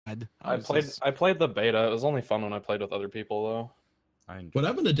I played the beta. It was only fun when I played with other people though. What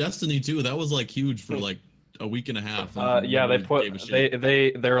happened to Destiny 2? That was like huge for like a week and a half. Yeah,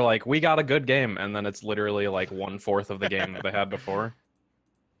 they're like, we got a good game, and then it's literally like 1/4 of the game that they had before.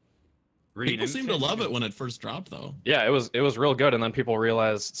 People seem to love it when it first dropped, though. Yeah, it was real good, and then people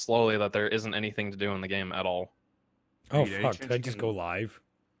realized slowly that there isn't anything to do in the game at all. Oh fuck! Did I just go live?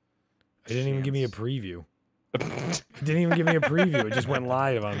 It didn't even give me a preview. It didn't even give me a preview. It just went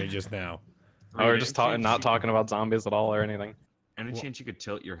live on me just now. Oh, we're just not talking about zombies at all or anything. Any chance you could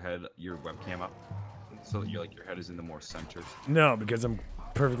tilt your webcam up, so that your head is in the more center? No, because I'm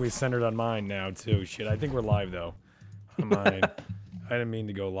perfectly centered on mine now too. Shit, I think we're live though. On mine. I didn't mean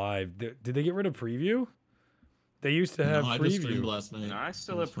to go live. Did they get rid of preview? They used to have I preview. just streamed last night. No, I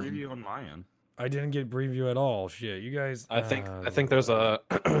still have preview on my end. I didn't get preview at all. Shit, you guys. I think there's a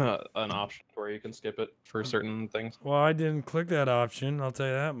an option where you can skip it for certain things. Well, I didn't click that option. I'll tell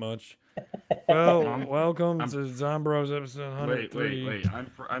you that much. Well, welcome to StarrBurrst episode 103. Wait.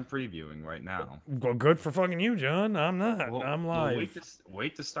 I'm previewing right now. Well, good for fucking you, John. I'm not. Well, I'm live.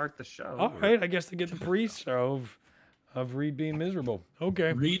 Wait to start the show. All right, I guess to get the pre-show of Reed being miserable.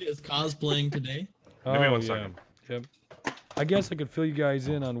 Okay. Reed is cosplaying today. Give me 1 second. Yep. I guess I could fill you guys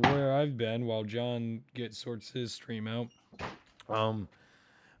in on where I've been while John sorts his stream out.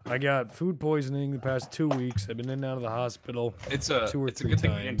 I got food poisoning the past 2 weeks. I've been in and out of the hospital. It's a good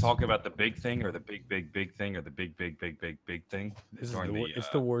thing we didn't talk about the big thing or the big thing or the big thing. It's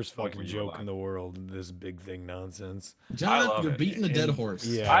the worst fucking joke in the world. This big thing nonsense. John, you're beating a dead horse.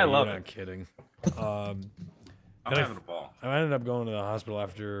 Yeah, I love it. it. Not kidding. I'm having a ball. I ended up going to the hospital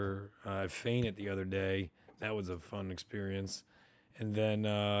after I fainted the other day. That was a fun experience. And then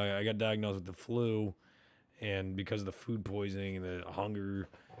I got diagnosed with the flu. And because of the food poisoning and the hunger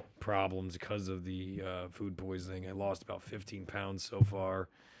problems because of the food poisoning, I lost about 15 pounds so far.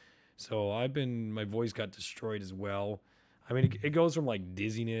 So my voice got destroyed as well. I mean, it goes from like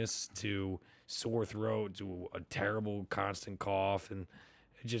dizziness to sore throat to a terrible constant cough. And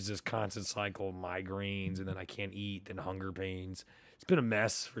it's just this constant cycle of migraines. And then I can't eat, then hunger pains. It's been a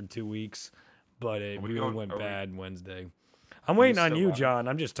mess for 2 weeks. But it really went bad Wednesday. I'm waiting on you, John.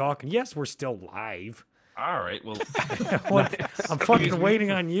 I'm just talking. Yes, we're still live. All right, well... I'm fucking waiting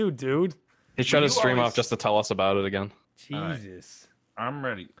on you, dude. He shut his stream off just to tell us about it again. Jesus. Right. I'm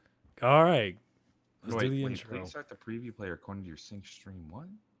ready. All right. Let's do the intro. Please start the preview player according to your sync stream. What?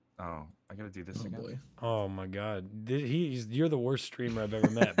 Oh, I gotta do this again. Boy. Oh my god. You're the worst streamer I've ever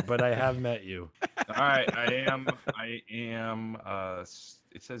met, but I have met you. All right, I am.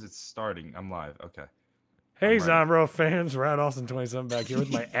 It says it's starting. I'm live. Okay. Hey, Zombro fans, Rad Austin 27 back here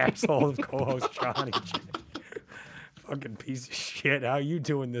with my asshole of co-host Johnny J. Fucking piece of shit. How you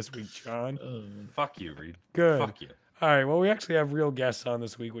doing this week, John? Fuck you, Reed. Good. Fuck you. All right. Well, we actually have real guests on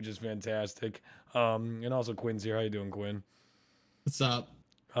this week, which is fantastic. And also Quinn's here. How you doing, Quinn? What's up?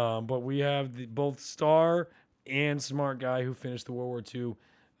 But we have both Starr and Smart Guy who finished the World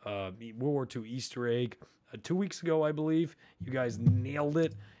War II Easter egg 2 weeks ago, I believe. You guys nailed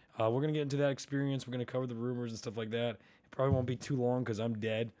it. We're going to get into that experience. We're going to cover the rumors and stuff like that. It probably won't be too long because I'm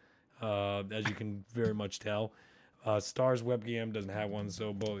dead, as you can very much tell. Starr's webcam doesn't have one,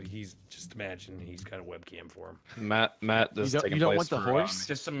 so he's just imagine he's got a webcam for him. Matt is taking you don't place want the for, horse?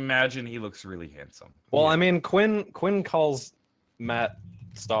 Just imagine he looks really handsome. Well, I mean, Quinn calls Matt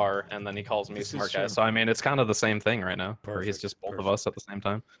Starr, and then he calls me Smart Guy. So I mean, it's kind of the same thing right now. Where he's just both of us at the same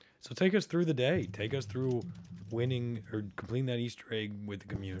time. So take us through the day. Take us through winning or completing that Easter egg with the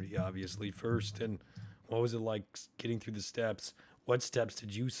community, obviously, first. And what was it like getting through the steps? What steps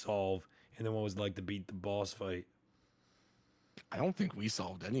did you solve? And then what was it like to beat the boss fight? I don't think we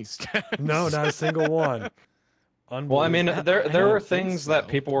solved any steps. No, not a single one. Well, I mean, there were things that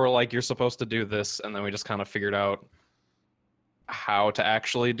people were like, you're supposed to do this, and then we just kind of figured out how to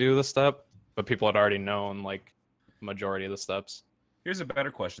actually do the step, but people had already known like majority of the steps. Here's a better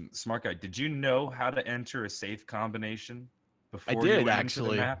question, Smart Guy. Did you know how to enter a safe combination before I did, you went actually.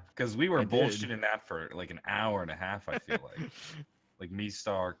 into the map? Because we were bullshitting that for like an hour and a half. I feel like me,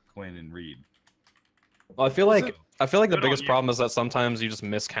 Starr, Quinn, and Reed. Well, I feel like the biggest problem is that sometimes you just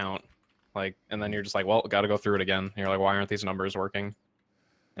miscount, like, and then you're just like, well, got to go through it again. And you're like, why aren't these numbers working?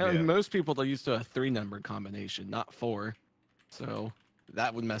 Yeah. Most people are used to a 3-number combination, not 4, so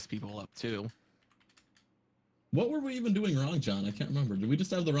that would mess people up too. What were we even doing wrong, John? I can't remember. Did we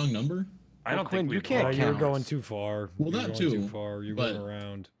just have the wrong number? I don't think you can't. You're going too far. Well, that too. Too far. You're going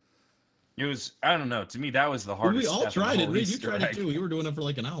around. It was. I don't know. To me, that was the hardest. We all step tried it. of Reed, you tried it too. You were doing it for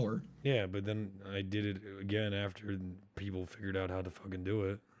like an hour. Yeah, but then I did it again after people figured out how to fucking do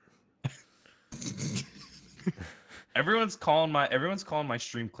it. Everyone's calling my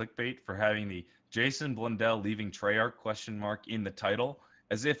stream clickbait for having the Jason Blundell leaving Treyarch ? In the title,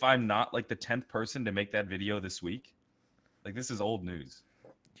 as if I'm not like the 10th person to make that video this week. Like, this is old news.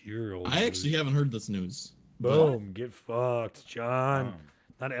 You're old. I actually haven't heard this news. Boom, get fucked, John.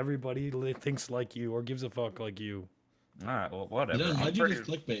 Not everybody thinks like you or gives a fuck like you. Alright, well, whatever. Then why'd you just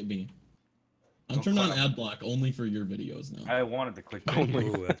clickbait me? I'm turned on ad block only for your videos now. I wanted to clickbait.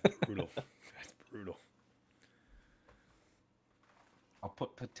 Ooh, that's brutal. That's brutal. I'll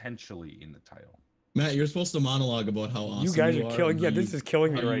put potentially in the title. Matt, you're supposed to monologue about how awesome You guys are are killing. and Yeah, how this you- is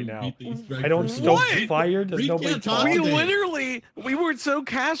killing me how right you now. beat the Easter egg I don't for stoke What? fire. Does Reed nobody can't talk talk? We today. literally, we were so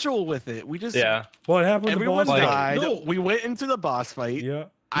casual with it. We just, Yeah. What happened to everyone boss fight? died. No. We went into the boss fight. Yeah.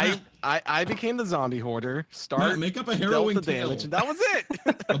 I became the zombie hoarder. Matt, Start make up a dealt harrowing the tale damage, and that was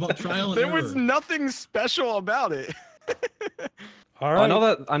it. about trial and There error. was nothing special about it. All Well,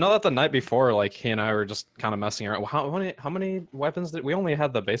 right. I know that the night before, like he and I were just kind of messing around. How many weapons did we only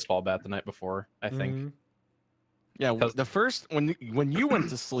had the baseball bat the night before? I think. Mhm. Yeah, 'Cause- the first when you went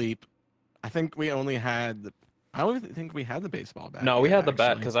to sleep, I think we only had. I don't think we had the baseball bat. No, we yet, had the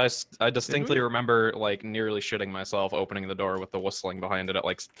bat actually. because I distinctly we? remember like nearly shitting myself opening the door with the whistling behind it at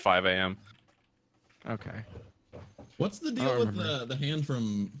like 5 a.m. Okay. What's the I deal don't with remember. the hand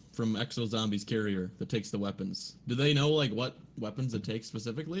from Exo Zombie's carrier that takes the weapons? Do they know like what weapons it takes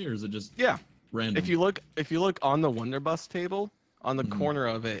specifically, or is it just Yeah. random? If you look on the Wonderbuss table, on the Mhm. corner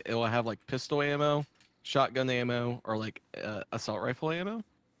of it, it will have like pistol ammo, shotgun ammo, or like assault rifle ammo,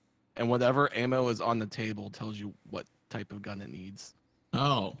 and whatever ammo is on the table tells you what type of gun it needs.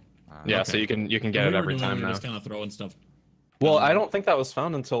 Oh, Yeah, Okay. so you can get we it were every doing, time we were now. just kind of throwing stuff. Well, down I there. don't think that was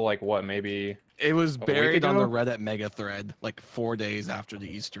found until like what, maybe. It was week buried on the ago? Reddit mega thread like 4 days after the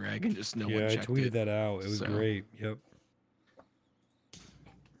Easter egg, and just no Yeah, one I checked tweeted it. that out. It was So- great. Yep. I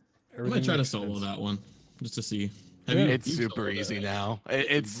might Everything try to makes solo sense. that one just to see. Yeah. It's you've super soloed easy it, right? now.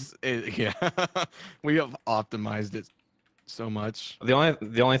 Yeah, we have optimized it so much. The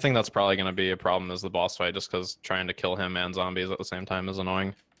only thing that's probably going to be a problem is the boss fight, just because trying to kill him and zombies at the same time is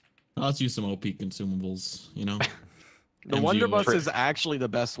annoying. Let's use some OP consumables, you know. The MGO. Wonderbuss is actually the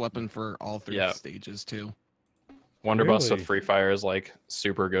best weapon for all three Yeah. stages too. Wonderbuss Really? with Free Fire is like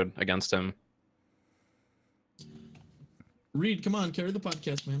super good against him. Reed, come on, carry the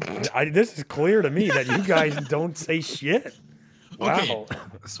podcast, man. This is clear to me that you guys don't say shit. Wow. Okay.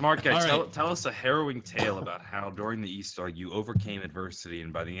 Smart guy, All right. tell us a harrowing tale about how during the Easter you overcame adversity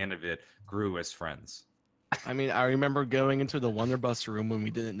and by the end of it grew as friends. I mean, I remember going into the Wonderbuss room when we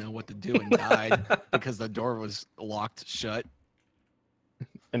didn't know what to do and died because the door was locked shut.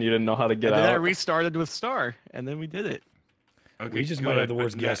 And you didn't know how to get And then I out. restarted with Star, and then we did it. Okay, We just might have the but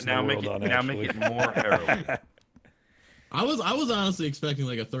worst guest in the now world make it, on, now make it more harrowing. I was honestly expecting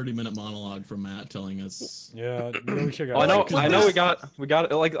like a 30-minute monologue from Matt telling us. Yeah, we should Well, got I know we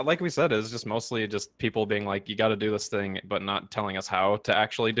got like we said, it's just mostly just people being like, you got to do this thing, but not telling us how to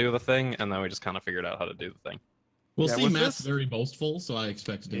actually do the thing, and then we just kind of figured out how to do the thing. Well, Yeah, see, with Matt's this- very boastful, so I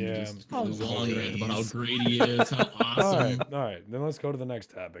expected him Yeah. to just Oh, go long rant about how please. great he is, how awesome. All right. Then let's go to the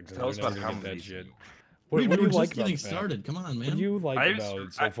next topic. Since Tell us we're never about gonna how get that many shit. you- What, Reed, what do we you were like just getting about that? started. Come on, What man. do you like I was- about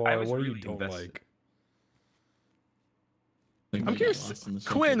it so I far? was What do you really don't invested. like? I think I'm we got curious, lost in the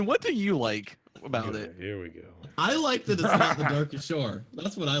Quinn, shuffle. what do you like about Good, it? Here we go. I like that it's not the darkest shore.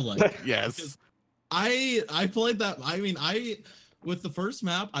 That's what I like. Yes. I played that. I mean, with the first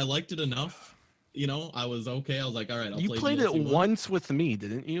map, I liked it enough. You know, I was okay. I was like, all right, I'll You play played it DLC one. once with me,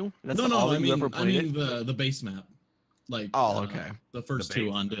 didn't you? That's No, all I that you ever played it? the base map. Like, Oh, okay. The first The two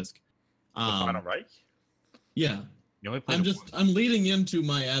base? on disc. The Final Reich? Yeah, You only played it once. I'm leading into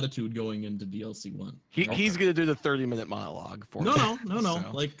my attitude going into DLC 1. He's gonna do the 30-minute monologue for No, me. no,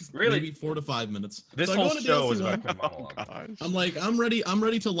 So- like Really? maybe 4 to 5 minutes. This So I whole go into show DLC is one, about Quinn Oh, monologue. I'm like, I'm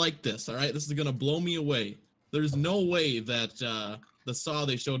ready to like this. All right, this is gonna blow me away. There's no way that the saw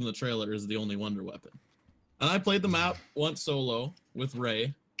they showed in the trailer is the only wonder weapon. And I played the map once solo with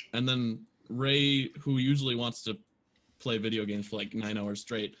Ray, and then Ray, who usually wants to play video games for like 9 hours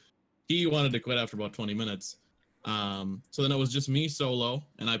straight, he wanted to quit after about 20 minutes. So then it was just me solo,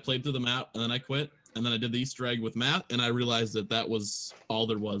 and I played through the map, and then I quit, and then I did the Easter egg with Matt, and I realized that was all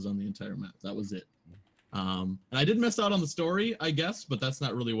there was on the entire map. That was it. And I did miss out on the story, I guess, but that's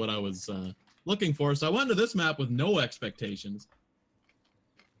not really what I was looking for. So I went to this map with no expectations,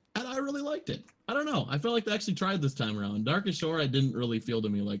 and I really liked it. I don't know. I felt like they actually tried this time around. Darkest Shore, I didn't really feel to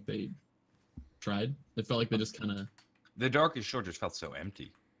me like they tried. It felt like they just kind of. The Darkest Shore just felt so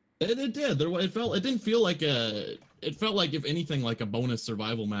empty. It did. It didn't feel like a. It felt like, if anything, like a bonus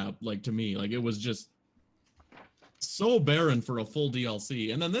survival map. Like, to me, like it was just. so barren for a full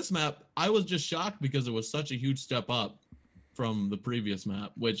DLC. And then this map, I was just shocked because it was such a huge step up from the previous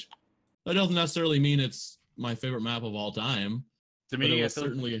map, which that doesn't necessarily mean it's my favorite map of all time. To But me, it I was feel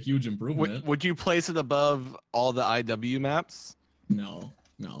certainly a huge improvement. Would you place it above all the IW maps? No.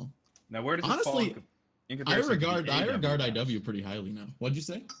 now where does Honestly, it fall in I comparison to regard the AW maps? IW pretty highly now. What'd you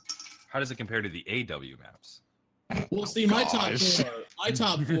say? How does it compare to the AW maps? Well, see, my top Gosh.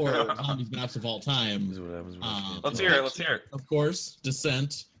 four zombies maps of all time. This is what happens when you can't Let's talk. hear it. Let's hear it. Of course,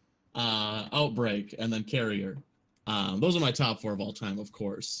 Descent, Outbreak, and then Carrier. Those are my top four of all time, of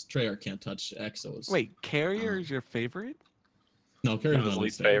course. Treyarch can't touch Exos. Wait, Carrier is your favorite? No, Carrier's His my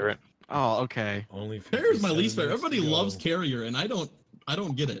least favorite. Oh, okay. Only Carrier's my 57 least favorite. minutes to Everybody loves go. Carrier, and I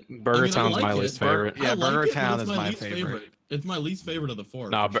don't get it. Burger I mean, I Town's like my it. least favorite. Yeah, I like Burger it, but Town it's is my least favorite. It's my least favorite of the four.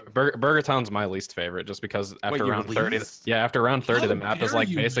 No, for sure. Burger Town's my least favorite, just because after your round 30, least? yeah, after round 30, the How map is dare like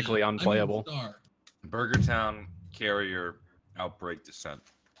you, basically man? I mean, unplayable. Star. Burger Town, Carrier, Outbreak, Descent.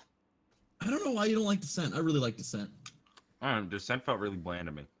 I don't know why you don't like Descent. I really like Descent. I don't know, Descent felt really bland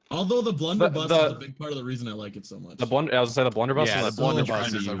to me. Although the blunderbuss The- is a big part of the reason I like it so much. I was gonna say the blunderbuss. Yeah, the and so blunderbuss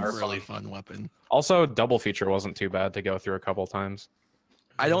trendy is a are really fun. fun weapon. Also, double feature wasn't too bad to go through a couple times.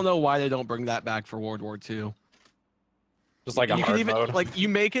 I don't know why they don't bring that back for World War II. Just like a You can hard even mode. like you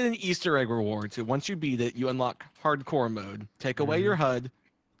make it an Easter egg reward. So once you beat it, you unlock hardcore mode. Take away your HUD.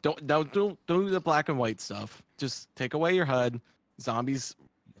 Don't do the black and white stuff. Just take away your HUD. Zombies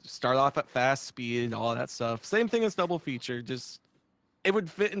start off at fast speed and all that stuff. Same thing as double feature. Just it would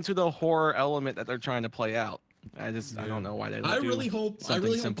fit into the horror element that they're trying to play out. I don't know why they don't I do really hope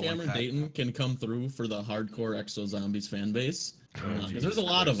something simple like Cameron that. Dayton can come through for the hardcore Exo Zombies fan base. Oh, Because Jesus there's a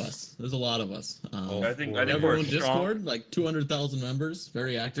lot of Christ. us. There's a lot of us. I think we're Everyone a strong, Discord, like 200,000 members,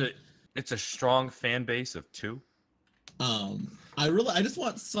 very active. it's a strong fan base of 2. I just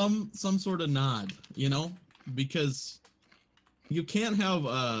want some sort of nod, because you can't have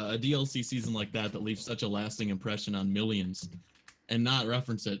a DLC season like that leaves such a lasting impression on millions, and not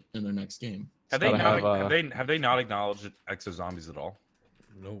reference it in their next game. Have they gotta not, have, have they not acknowledged Exo Zombies at all?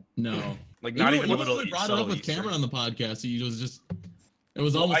 Nope. No, Like not even a when little we brought it subtle up with Easter Cameron egg? on the podcast. He was just. It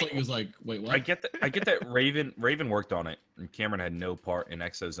was Well, almost I- like he was like, "Wait, what?" I get that Raven worked on it and Cameron had no part in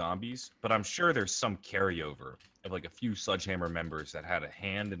Exo Zombies, but I'm sure there's some carryover of like a few Sledgehammer members that had a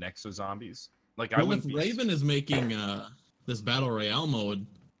hand in Exo Zombies. Like I Well, if wouldn't be Raven is making this battle royale mode,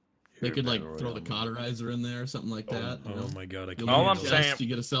 they Your could like battle throw the royale mode. cauterizer in there or something like that. Oh my god, I You'll can't. All get I'm a handle it. saying- you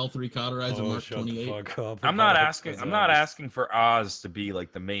get a cell 3 cauterizer Oh, Mark shut 28. the fuck up. I'm not about asking. Exo I'm not Zombies. asking for Oz to be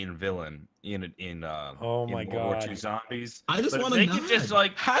like the main villain in Oh in my World War God. II Zombies. I just But if wanna they could just nod.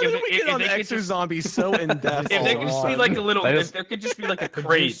 like How if did they- we if get on they could Exo just- Zombies so in depth? If they could just be like a little, They if just- there could just be like a They're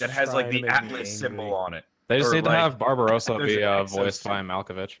crate just that has like trying to the make me Atlas angry. symbol on it. They just or, need to like, have Barbarossa there's be an Exo voiced symbol. by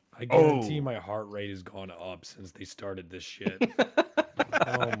Malkovich. I guarantee Oh. my heart rate has gone up since they started this shit.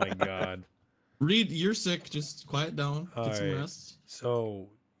 Oh my god. Reed, you're sick. Just quiet down. Get some Alright. rest. So,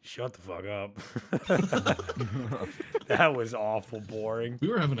 shut the fuck up. That was awful boring. We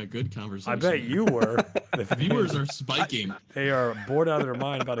were having a good conversation. I bet you were. The Viewers are spiking. They are bored out of their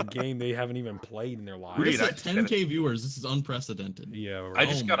mind about a game they haven't even played in their lives. We Reed, just I hit just gotta- 10K viewers. This is unprecedented. Yeah, I right.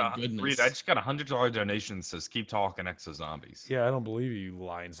 just Oh got my a goodness. Reed, I just got $100 donation that says keep talking Exo Zombies. Yeah, I don't believe you,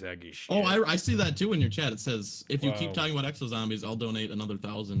 lying sack of shit. Oh, I see that too in your chat. It says if you keep Wow. talking about Exo Zombies, I'll donate another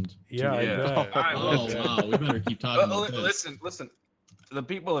 1,000. Yeah, I Yeah. bet. I Oh love wow, we better keep talking about this. Listen. The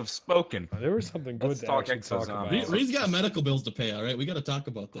people have spoken. There was something good Let's to talk actually Exo talk Zombies. about. Reed's got medical bills to pay. All right, we got to talk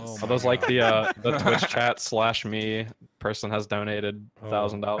about this. Oh Are those my like God. the Twitch chat /me person has donated Oh.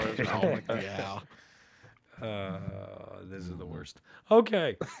 $1,000 or something like that? Yeah. This is the worst.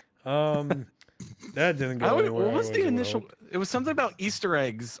 Okay. That didn't go anywhere. What was I the would've initial? hoped. It was something about Easter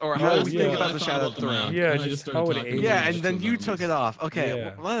eggs, or You how asked we me think what about I the thought Shadow about the map, Throne. Yeah, and I just started how it talking ages. about Yeah, Exo and then you Zombies. took it off. Okay,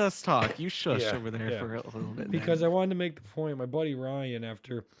 Yeah. let us talk. You shush Yeah, over there yeah. for a little bit. Because I wanted to make the point, my buddy Ryan,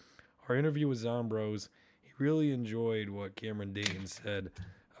 after our interview with Zombros, he really enjoyed what Cameron Dayton said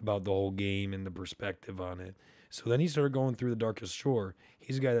about the whole game and the perspective on it. So then he started going through the Darkest Shore.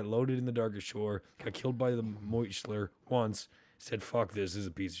 He's a guy that loaded in the Darkest Shore, got killed by the Moistler once, said, fuck this is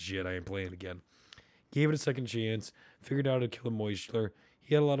a piece of shit, I ain't playing it again. Gave it a second chance, figured out how to kill a Moistler.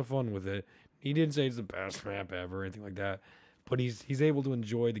 He had a lot of fun with it. He didn't say it's the best map ever or anything like that, but he's able to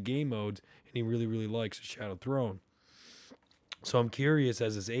enjoy the game modes, and he really, really likes the Shadow Throne. So I'm curious,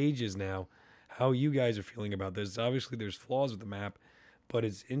 as this ages now, how you guys are feeling about this. Obviously, there's flaws with the map, but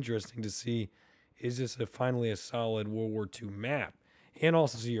it's interesting to see, is this finally a solid World War II map? And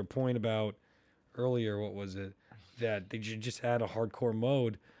also see your point about earlier, what was it, that they should just add a hardcore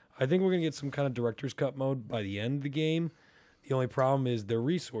mode. I think we're going to get some kind of director's cut mode by the end of the game The only problem is their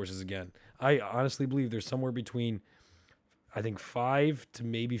resources again. I honestly believe there's somewhere between, I think, 5 to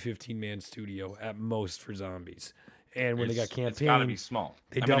maybe 15-man studio at most for zombies. And when they got campaign, it's got to be small.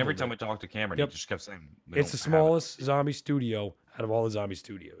 they I mean, every doubled time it. we talked to Cameron, Yep. he just kept saying It's we don't the have it. smallest zombie studio out of all the zombie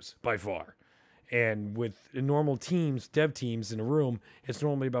studios by far. And with normal teams, dev teams in a room, it's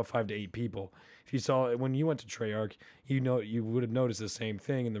normally about 5 to 8 people. If you saw when you went to Treyarch, you would have noticed the same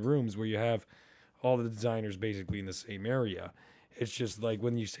thing in the rooms where you have all the designers basically in the same area. It's just like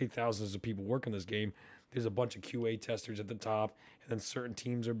when you say thousands of people work in this game, there's a bunch of QA testers at the top, and then certain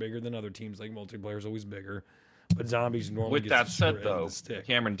teams are bigger than other teams. Like multiplayer is always bigger, but zombies normally. With that gets the said, short end of though, the stick.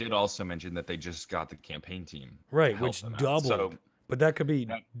 Cameron did also mention that they just got the campaign team, to Right, help which them out. doubled. So But that could be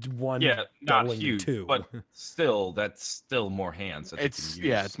That- one yeah, not doubling to huge, 2. but still, that's still more hands. That they It's can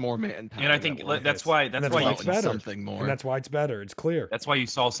yeah, use. it's more manpower. And I think that way. that's why And that's why it's you better. something more. And that's why it's better. It's clear. That's why you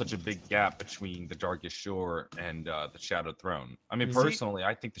saw such a big gap between the Darkest Shore and the Shadowed Throne. I mean, See- personally,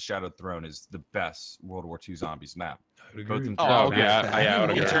 I think the Shadowed Throne is the best World War II zombies map. I would Both agree. in Oh, terms- okay. I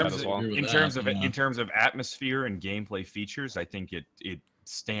would In agree with that terms as of- well. in terms of atmosphere and gameplay features, I think it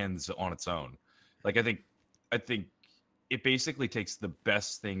stands on its own. Like I think it basically takes the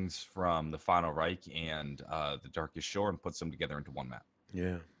best things from the Final Reich and the Darkest Shore and puts them together into one map.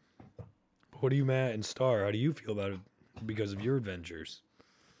 Yeah. What do you, Matt and Star? How do you feel about it because of your adventures?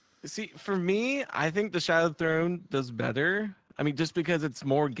 See, for me, I think the Shadow Throne does better. I mean, just because it's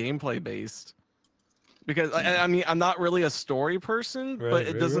more gameplay based. Because I mean, I'm not really a story person, Right, but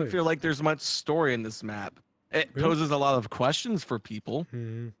it right, doesn't right. feel like there's much story in this map. It Really? poses a lot of questions for people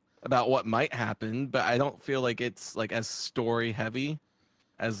Hmm. about what might happen, but I don't feel like it's like as story heavy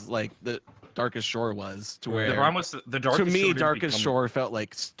as like the Darkest Shore was. To Right. where The problem was the Darkest to me, Shore didn't Darkest become- Shore felt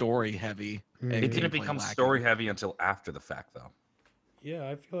like story heavy. Mhm. and It didn't gameplay become lacking. story heavy until after the fact, though. Yeah,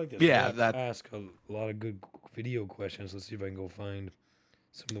 I feel like that's Yeah, why I that- ask a lot of good video questions. Let's see if I can go find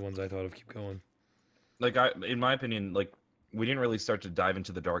some of the ones I thought of. Keep going. Like in my opinion, like we didn't really start to dive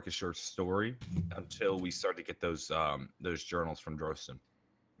into the Darkest Shore story until we started to get those journals from Drosten.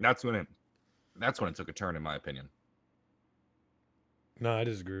 That's when it took a turn, in my opinion. No, I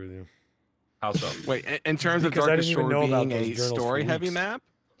disagree with you. How so? Wait, in terms of Because I Darkest didn't even Shore know about being those a journals for story heavy weeks. map?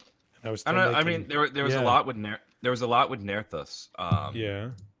 I was. I still don't know. I mean, making- there was a yeah. lot with there was a lot with Nerthus. Yeah.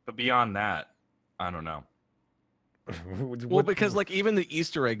 But beyond that, I don't know. Well, because like even the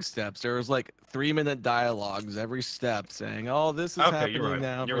Easter egg steps, there was like 3-minute dialogues every step saying, "Oh, this is Okay, happening you're right.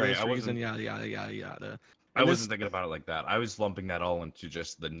 now You're for right. this I reason." wasn't- Yada yada yada yada. I And wasn't thinking about it like that. I was lumping that all into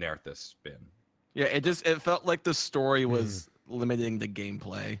just the Nerthus spin. Yeah, it felt like the story Hmm. was limiting the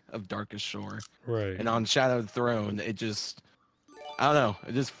gameplay of Darkest Shore, right. and on Shadowed Throne, it just I don't know,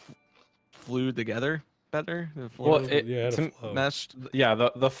 it just flew together better. It Well, flew- it- yeah, it had a to- flow. meshed. Yeah,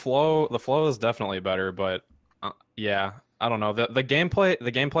 the flow is definitely better, but yeah, I don't know. The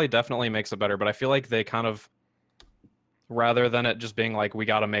gameplay definitely makes it better, but I feel like they kind of, rather than it just being like we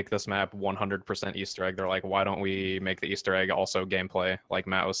got to make this map 100% Easter egg, they're like, why don't we make the Easter egg also gameplay, like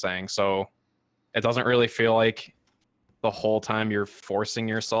Matt was saying? So it doesn't really feel like the whole time you're forcing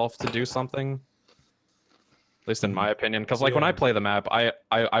yourself to do something. At least in my opinion, because like when I Yeah. play the map,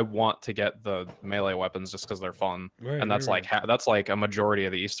 I want to get the melee weapons just because they're fun, Right, and that's right, like that's like a majority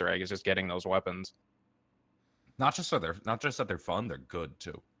of the Easter egg is just getting those weapons. Not just that they're fun, they're good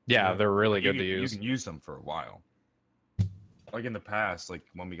too. Yeah, Yeah. they're really You good to can- use. You can use them for a while. Like in the past, like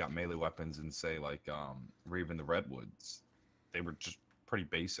when we got melee weapons in say like Raven the Redwoods, they were just pretty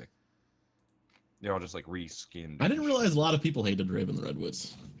basic. They're all just like reskinned. I didn't realize a lot of people hated Raven the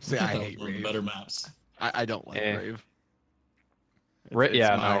Redwoods. See, thought I that was hate one of the Rave. better maps. I don't like Eh. Rave.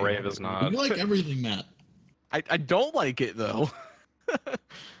 Yeah, my- no, Rave is not. You like everything, Matt. I don't like it though.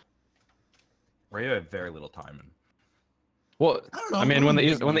 Ray had very little time in. Well, I don't know. I mean, when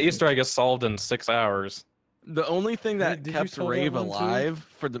the Easter egg is solved in 6 hours, The only thing Wait, that did you kept solve that Rave one too? alive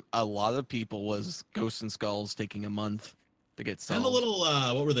for a lot of people was Ghosts and Skulls taking a month to get solved. And the little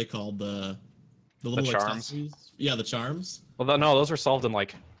what were they called? The little charms? accessories? Yeah, the charms. well, no, those were solved in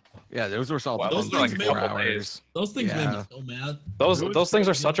like Yeah, those were solved Wow, in those like things 4 made- hours. Those things made Yeah. me so mad. those things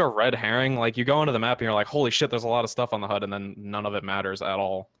are such a a red herring. Like you go into the map and you're like, holy shit, there's a lot of stuff on the HUD, and then none of it matters at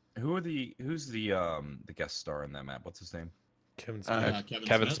all. Who's the guest star in that map? What's his name? Kevin Smith.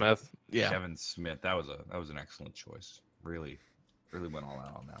 Kevin Smith. Yeah. Kevin Smith. That was an excellent choice. Really went all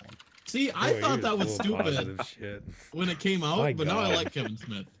out on that one. See, I Boy, thought he that was full of stupid positive shit. when it came out, My but now I God. like Kevin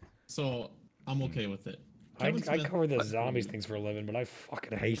Smith, so I'm okay with it. I Kevin Smith- cover the zombies things for a living, but I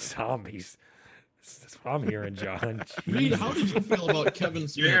fucking hate zombies. That's what I'm hearing, John. Reed, how did you feel about Kevin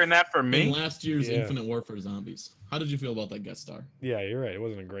Smith You're hearing that from in me? last year's Yeah. Infinite Warfare Zombies? How did you feel about that guest star? Yeah, you're right. It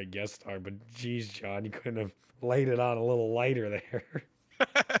wasn't a great guest star, but geez, John, you couldn't have laid it on a little lighter there.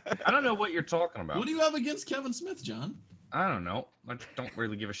 I don't know what you're talking about. What do you have against Kevin Smith, John? I don't know. I don't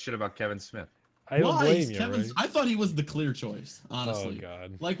really give a shit about Kevin Smith. I don't Why? blame you, Kevin, right? I thought he was the clear choice, Oh honestly.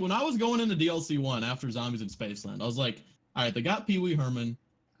 God. Like when I was going into DLC 1 after Zombies in Spaceland, I was like, all right, they got Pee Wee Herman.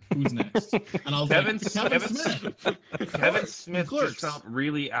 Who's next? And I was Kevin Smith. Kevin Smith Clerks. just felt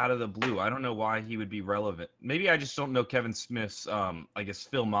really out of the blue. I don't know why he would be relevant. Maybe I just don't know Kevin Smith's, I guess,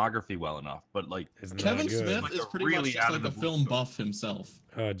 filmography well enough. But like, Isn't that Kevin good? Smith Like is a pretty really much just out of like a the film blue buff himself.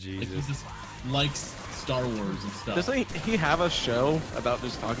 Oh Like he Jesus. just likes Star Wars and stuff. Doesn't he have a show about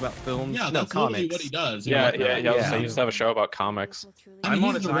just talk about films? Yeah, no, that's literally comics. what he does. Yeah, Like, yeah. He used to have a show about comics. I mean, I'm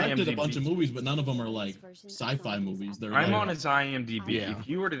on he's his directed a IMDb. bunch of movies, but none of them are like sci-fi movies. They're I'm like, on his IMDb. Yeah. If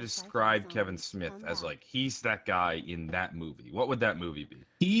you were to describe Kevin Smith as like he's that guy in that movie, what would that movie be?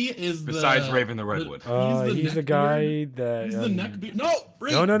 he is Besides the, Raven the Redwood. He's the guy that. He's the neckbeard. No,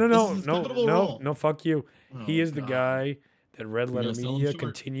 Reed, No, this is his pivotal role. no. Fuck you. He Oh, is the God. guy that Red You're Letter gonna sell him Media short.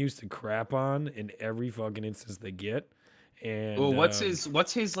 continues to crap on in every fucking instance they get. And Well, what's his like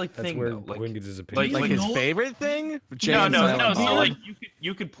That's thing where though? Like, Quinn gets his opinion. Like You his know- favorite thing? Jay no, and no, Silent no. So Bob? like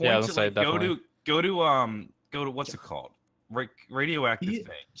you could point Yeah, I to was gonna like say, go to what's it called? Radioactive He-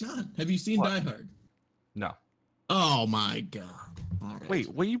 thing. John, have you seen What? Die Hard? No. Oh my God! All right.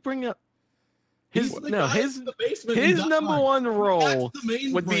 Wait, will you bring up He's his the no guy his in the basement in his Die number Hard. one role That's the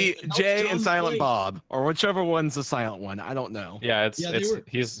main would be brain. Helps Jay John and Silent play. Bob, or whichever one's the silent one. I don't know. Yeah, it's Yeah, they were-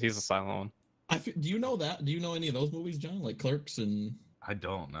 he's a silent one. Do you know that? Do you know any of those movies, John? Like Clerks and I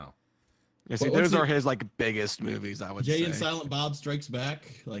don't know. Yeah, see, What's those the- are his like biggest movies. I would Jay say. and Silent Bob Strikes Back?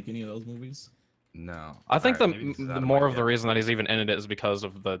 Like any of those movies? No. I think Alright, maybe this is out the of more my of the head. reason that he's even in it is because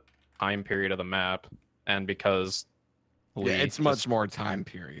of the time period of the map, and because Yeah, Lee it's just- much more time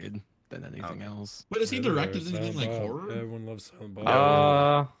period than anything Okay. else. But has he directed Silent anything like Bob. horror? Everyone loves Silent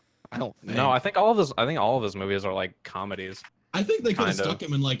Bob. I don't think. No, I think all of his movies are like comedies. I think they could have Kind of. stuck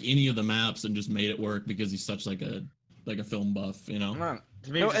him in like any of the maps and just made it work because he's such like a film buff, you know? Come on.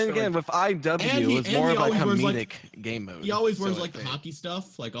 To me, No, it's just and again, like- with IW, And he- it's and more he of like always wears, comedic game mode. He always wears so like it the fit. hockey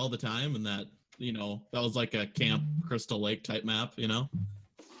stuff like all the time, and that that was like a Camp Crystal Lake type map,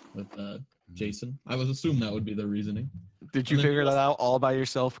 with Jason. I was assuming that would be the reasoning. Did you and then figure he that was- out all by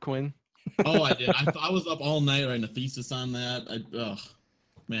yourself, Quinn? Oh, I did. I was up all night writing a thesis on that.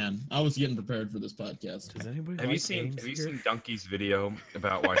 Man, I was getting prepared for this podcast. Does anybody Have you like seen games here? Donkey's video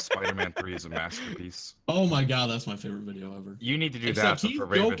about why Spider-Man 3 is a masterpiece? Oh my God, that's my favorite video ever. You need to do Except that he's for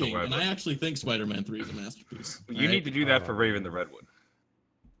Raven the joking, and Redwood. I actually think Spider-Man 3 is a masterpiece. You need to do that for Raven the Redwood.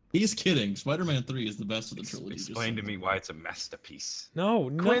 He's kidding. Spider-Man 3 is the best of the trilogy. Explain to me why it's a masterpiece. No,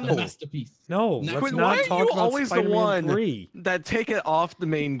 Quinn- no, Masterpiece. no. Quinn, Let's why not are talk you about always the Spider-Man one 3. That take it off the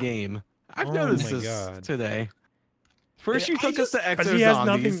main game. I've Oh noticed my this God. today. First Yeah, you I took us to 'Cause Exo he has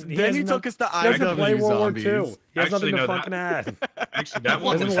Zombies, nothing- he then has you no- took us to He doesn't play IW World War Zombies. II. He has Actually, nothing to no, fucking add. Actually, that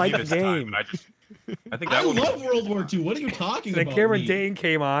one Doesn't was like me the this time, game. and I think I that one was- love World War II. What are you talking Then about? Cameron Lee? Dane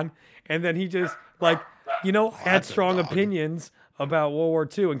came on, and then he just had that's a strong dog. opinions about World War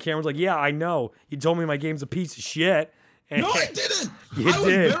II. And Cameron's like, "Yeah, I know. You told me my game's a piece of shit." And No, I didn't. You I was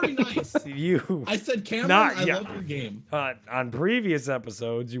did. very nice. you I said, Cameron, Not- I yeah. love your game. on previous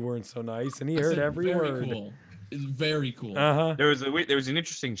episodes you weren't so nice, and he I heard said, every very word. Cool. It's very cool. There was an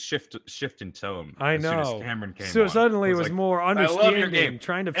interesting shift in tone. I as soon as know. Cameron came So on. suddenly it It's was like, more love your understanding, game.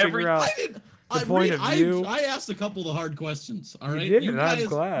 trying to Every- figure out. I didn't. the point of view. I asked a couple of the hard questions. All right, did, and I'm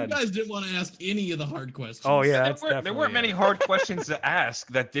glad. You guys didn't want to ask any of the hard questions. Oh yeah, there that's weren't definitely many it. hard questions to ask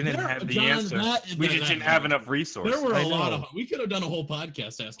that didn't There- have the John, answer. that- We that- just didn't that- have enough resources. There were I a lot know. of. We could have done a whole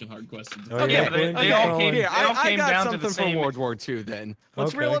podcast asking hard questions. Oh, yeah, yeah, but they Quinn, all keep came- going. Here, all I came got down to something the from same- World War II then.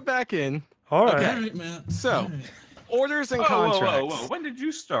 Let's reel Okay. it back in. All Okay, right. all right, Matt. So, All right. orders and Whoa, whoa, contracts. whoa, whoa. When did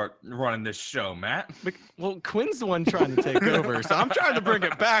you start running this show, Matt? Well, Quinn's the one trying to take over, so I'm trying to bring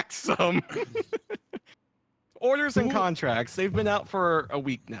it back some. Orders and Who- contracts. They've been out for a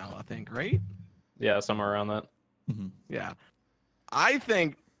week now, I think, right? Yeah, somewhere around that. Yeah. I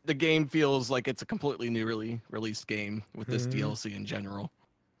think the game feels like it's a completely newly released game with this Mhm. DLC in general.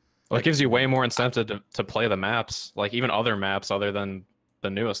 Well, it gives you way more incentive to play the maps, like even other maps other than the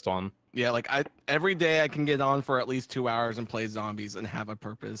newest one. Yeah, like every day I can get on for at least 2 hours and play zombies and have a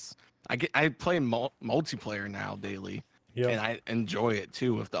purpose. I play multiplayer now daily, and Yeah. I enjoy it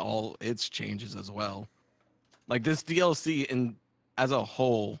too with all its changes as well. Like this DLC as a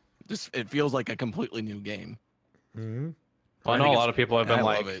whole, just it feels like a completely new game. hmm Well, I I know think a lot it's- of people have and been I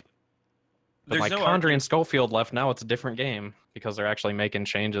like, love it. But like Condry and Schofield left, now it's a different game because they're actually making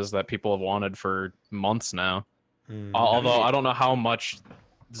changes that people have wanted for months now. Although I don't know how much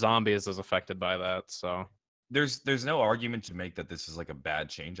Zombies is affected by that, so there's no argument to make that this is like a bad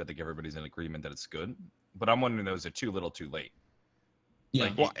change. I think everybody's in agreement that it's good, but I'm wondering though, is it too little, too late? Yeah,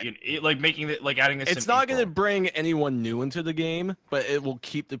 like making it, like adding this. It's not going to bring anyone new into the game, but it will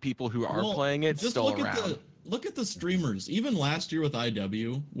keep the people who are playing it just still around. Look at the streamers. Even last year with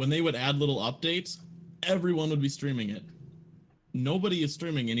IW, when they would add little updates, everyone would be streaming it. Nobody is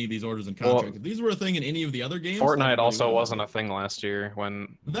streaming any of these orders and contracts. If these were a thing in any of the other games, Fortnite also wasn't a thing last year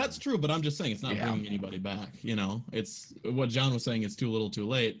when. That's true, but I'm just saying it's not bringing anybody back. You know, it's what John was saying. It's too little, too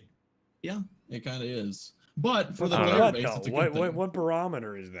late. Yeah, it kind of is. But for the player base, it's a good thing. What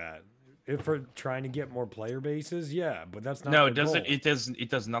barometer is that? If for trying to get more player bases, yeah, but that's not. No, it doesn't. It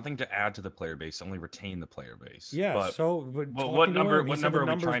does nothing to add to the player base. Only retain the player base. Yeah. But, but what number? What number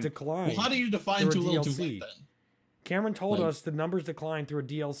are we trying? Decline. Well, how do you define too little, too late then? Cameron told us the numbers decline through a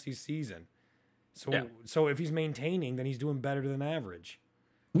DLC season. So if he's maintaining, then he's doing better than average.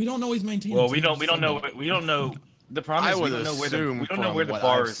 We don't know he's maintaining. Well, we don't know. The problem is we don't know where the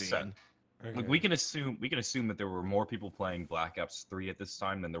bar is set. Okay. Like we can assume that there were more people playing Black Ops 3 at this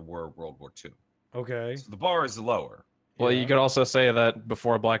time than there were World War II. Okay. So the bar is lower. Well, you could also say that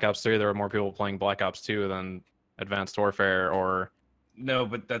before Black Ops 3, there were more people playing Black Ops 2 than Advanced Warfare or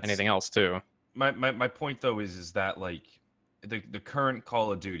that's anything else too. My point though is that like the current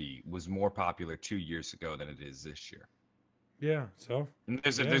Call of Duty was more popular 2 years ago than it is this year. Yeah. So and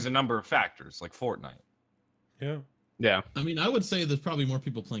there's a number of factors like Fortnite. Yeah. Yeah. I mean, I would say there's probably more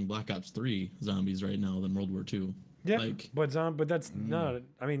people playing Black Ops 3 zombies right now than World War II. Yeah. But that's not.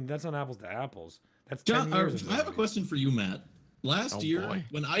 I mean, that's not apples to apples. That's John. 10 years I have a question for you, Matt. Last year,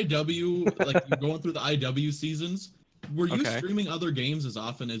 when IW, like you're going through the IW seasons, were you streaming other games as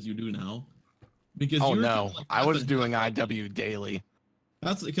often as you do now? Because I was doing IW daily.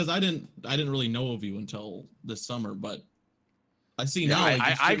 That's because I didn't really know of you until this summer, but I see now.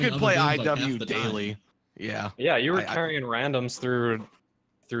 Like, I could play IW daily. Yeah. Yeah, you were carrying randoms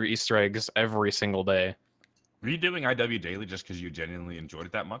through Easter eggs every single day. Were you doing IW daily just because you genuinely enjoyed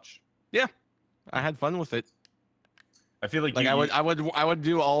it that much? Yeah, I had fun with it. I feel like I would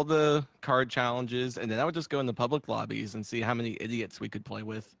do all the card challenges, and then I would just go in the public lobbies and see how many idiots we could play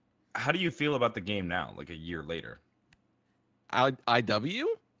with. How do you feel about the game now, like a year later? IW?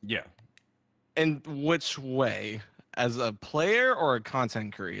 Yeah. In which way? As a player or a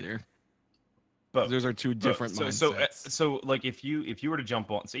content creator? Both. Those are two different mindsets. So like if you were to jump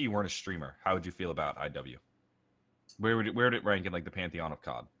on, say you weren't a streamer, how would you feel about IW? Where would it rank in like the pantheon of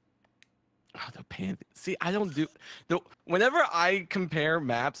COD? Oh, the pantheon. See, I don't do whenever I compare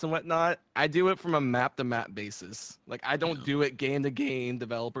maps and whatnot, I do it from a map to map basis. Like I don't do it game to game,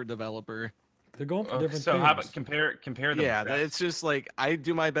 developer. They're going for different so things. How about compare them? Yeah, it's just like I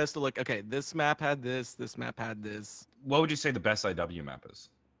do my best to look. Okay, this map had this map had this. What would you say the best IW map is?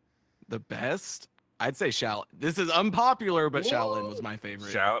 The best? I'd say Shaolin. This is unpopular, but Shaolin was my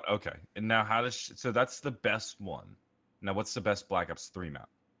favorite. Okay. And now so that's the best one. Now what's the best Black Ops 3 map?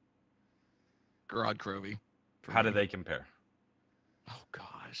 Garage Crovey. How do they compare? Oh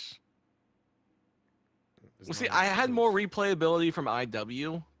gosh. Well, see, I had more replayability from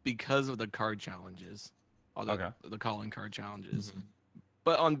IW because of the card challenges. The calling card challenges. Mm-hmm.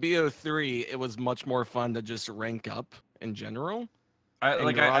 But on BO3, it was much more fun to just rank up in general.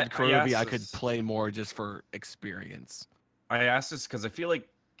 Garage Crovey, I could play more just for experience. I asked this because I feel like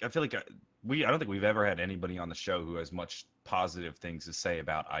I don't think we've ever had anybody on the show who has much positive things to say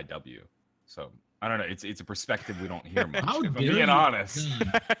about IW. So I don't know. It's a perspective we don't hear much. If I'm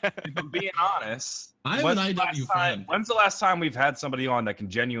being honest, I'm an IW fan. When's the last time we've had somebody on that can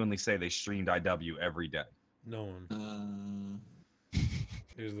genuinely say they streamed IW every day? No one.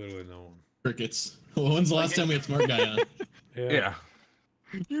 There's literally no one. Crickets. Well, when's the last time we had Smartguy on? Yeah.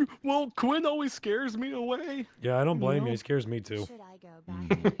 Well, Quinn always scares me away. Yeah, I don't blame you. He scares me too.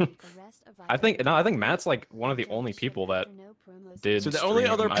 I think Matt's like one of the only people that did. So the only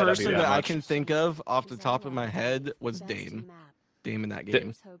other person that I can think of off the top of my head was Dame. Dame in that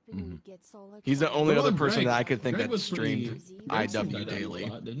game. Mm-hmm. He's the only other person that I could think that streamed IW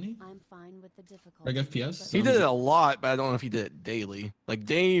daily. Didn't he? Greg FPS? He did it a lot, but I don't know if he did it daily. Like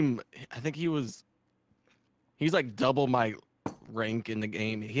Dame, I think he's like double my rank in the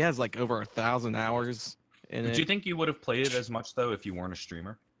game. He has like over 1,000 hours in it. Do you think you would have played it as much though if you weren't a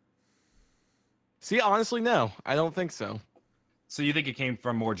streamer? See, honestly, no, I don't think so. So you think it came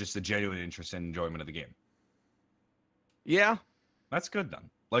from more just a genuine interest and enjoyment of the game? Yeah, that's good then.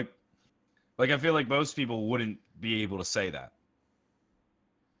 Like I feel like most people wouldn't be able to say that.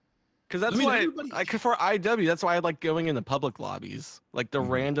 Because that's I mean, why, everybody- like, for IW, that's why I like going into public lobbies, like the Mhm.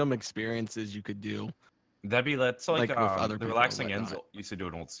 random experiences you could do. That's like, Like, with other the people and Relaxing whatnot. Enzo used to do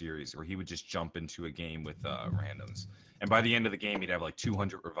an old series where he would just jump into a game with randoms, and by the end of the game, he'd have like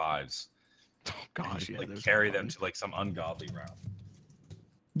 200 revives. Oh and gosh, he'd, yeah, like those are carry them fun. to like some ungodly round.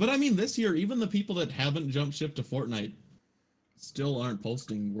 But I mean, this year, even the people that haven't jumped ship to Fortnite still aren't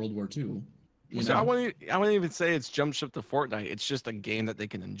posting World War II. You So know? I wouldn't even say it's jump ship to Fortnite. It's just a game that they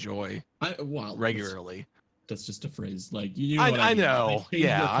can enjoy Wow, regularly. That's just a phrase. Like you know what I mean. know. They change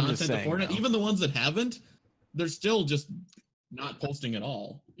Yeah, their I'm just content to saying, Fortnite. though. Even the ones that haven't, they're still just not posting at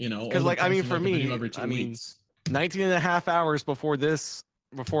all. You know, Because, or like, I mean, posting, for a video me, every 2 I mean, weeks. 19 and a half hours before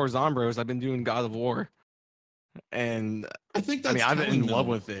ZomBros, I've been doing God of War. And I think I that's mean, I'm telling, in love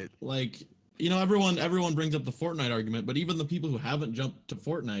though. with it. Like, you know, everyone brings up the Fortnite argument, but even the people who haven't jumped to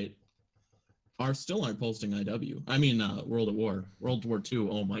Fortnite aren't posting IW. I mean, World War II.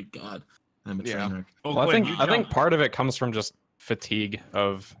 Oh my God, I'm a Yeah. train wreck. Well, Well, Quinn, I think part of it comes from just fatigue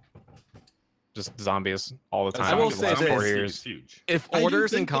of just zombies all the time. I will for the say last this. 4 Zombies years. is huge. If I do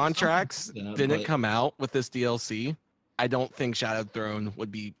orders and think that some- contracts Yeah, didn't but- come out with this DLC, I don't think Shadow Throne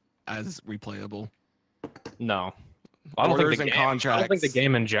would be as replayable. No. I don't Orders think and the game, I don't think the contracts.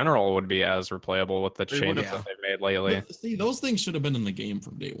 game in general would be as replayable with the They changes would've- that they've made lately. But, see, those things should have been in the game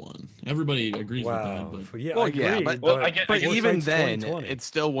from day one. Everybody agrees Wow. with that, but Yeah, Well, I agree, yeah, but- Well, I get- But Foresight even 's then, it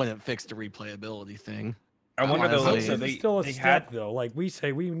still wouldn't fix the replayability thing. I wonder though. Honestly, So It's they still a they step had though. Like we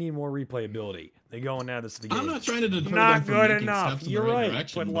say, we need more replayability. They go and add this to the game. I'm not trying to deter Not them from good making enough. steps in You're the right right,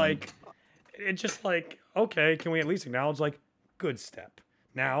 direction, but like, it's just like, okay, can we at least acknowledge like, good step.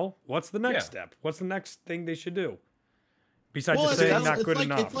 Now, what's the next Yeah. step? What's the next thing they should do? Besides well, just it's, saying it's, not it's good like,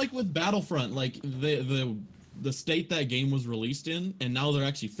 enough. it's like with Battlefront, like the state that game was released in, and now they're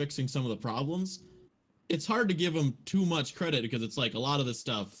actually fixing some of the problems. It's hard to give them too much credit because it's like a lot of this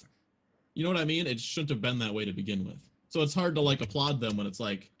stuff, you know what I mean? It shouldn't have been that way to begin with. So it's hard to like applaud them when it's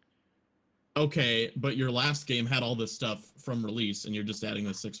like, okay, but your last game had all this stuff from release, and you're just adding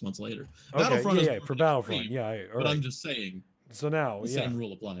this 6 months later. Okay, Battlefront is yeah, more for extreme, Battlefront, yeah. All But right. I'm just saying, So now, the yeah, same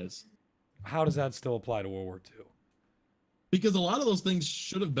rule applies. how does that still apply to World War II? Because a lot of those things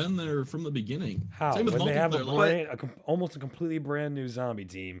should have been there from the beginning. How? Same with When they have a multiplayer, almost a completely brand new zombie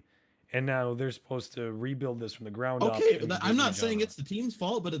team, and now they're supposed to rebuild this from the ground up. okay, and I'm do not the saying genre. it's the team's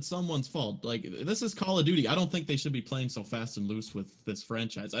fault, but it's someone's fault. Like, this is Call of Duty. I don't think they should be playing so fast and loose with this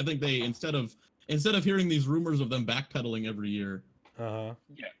franchise. I think they instead of hearing these rumors of them backpedaling every year, Uh-huh.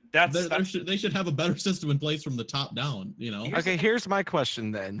 Yeah, they should have a better system in place from the top down. You know, Okay, here's my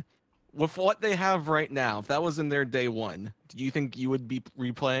question then. With what they have right now, if that was in their day one, do you think you would be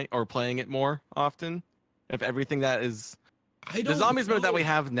replaying or playing it more often? If everything that is the zombies mode that we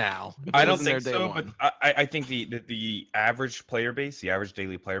have now, if I it don't was in their think day so, one. but I think the average player base, the average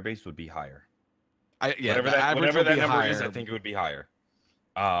daily player base would be higher. Yeah, whatever the that, average whatever would that be number higher. is, I think it would be higher.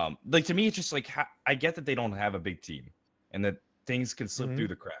 Like to me, it's just like I get that they don't have a big team and that things can slip Mhm. through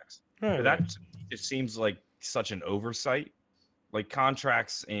the cracks. Right, But right. that just seems like such an oversight. Like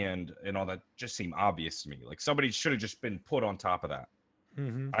contracts and all that just seem obvious to me. Like somebody should have just been put on top of that.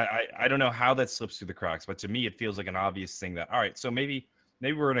 Mhm. I don't know how that slips through the cracks, but to me it feels like an obvious thing that all right, so maybe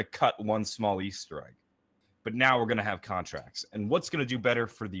we're gonna cut one small Easter egg, but now we're gonna have contracts. And what's gonna do better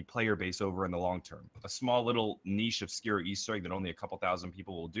for the player base over in the long term? A small little niche obscure Easter egg that only a couple thousand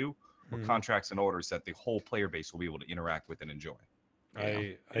people will do, or Mhm. contracts and orders that the whole player base will be able to interact with and enjoy. I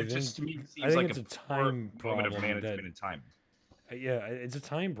It think just to me I seems think like it's a poor time moment problem of management that and timing. yeah, it's a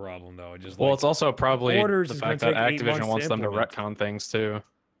time problem though. Just Well, like, it's also probably orders the is gonna fact that take 8 months Activision to wants them to implement. retcon things too.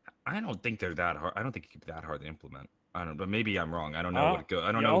 I don't think they're that hard. I don't think it could be that hard to implement. I don't, but maybe I'm wrong. I don't know I'll- what it goes.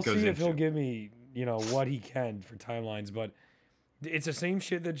 I don't yeah, know I'll what goes see if he'll into. give me, what he can for timelines, but it's the same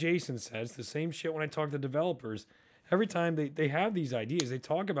shit that Jason says, the same shit when I talk to developers. Every time they have these ideas, they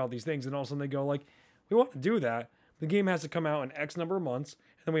talk about these things, and all of a sudden they go like, we want to do that. The game has to come out in X number of months,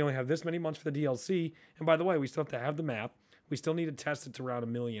 and then we only have this many months for the DLC. And by the way, we still have to have the map. We still need to test it to around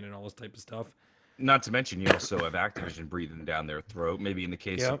 1 million and all this type of stuff. Not to mention, you also have Activision breathing down their throat. Maybe in the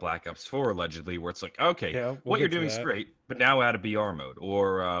case Yep. of Black Ops 4, allegedly, where it's like, okay, Yeah, we'll what you're get to doing is that. great, but now add a BR mode,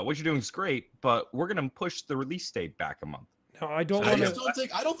 or what you're doing is great, but we're gonna push the release date back a month. No, I don't So I want just to.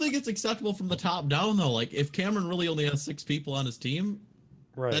 don't think it's acceptable from the top down though. Like, if Cameron really only has 6 people on his team,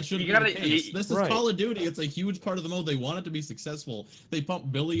 Right. that shouldn't You be gotta- the case. you- This is Right. Call of Duty. It's a huge part of the mode. They want it to be successful. They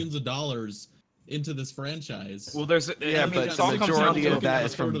pump billions of dollars into this franchise. Well, there's Yeah, And but it the all comes down majority to of that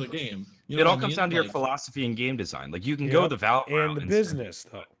is a third from of the game. You it know all what I comes mean? down to your Like, philosophy and game design. Like you can go Yep. the Valve route And the say, business,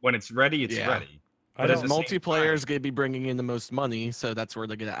 though. when it's ready, it's Yeah. ready. I But don't. multiplayer is going to be bringing in the most money, so that's where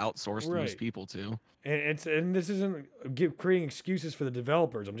they're going to outsource the most people to. And this isn't creating excuses for the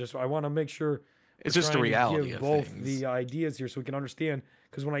developers. I want to make sure it's just a reality give of both things. the ideas here so we can understand.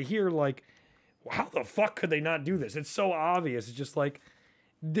 Because when I hear like, how the fuck could they not do this? It's so obvious. It's just like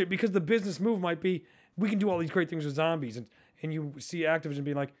because the business move might be we can do all these great things with zombies, and you see Activision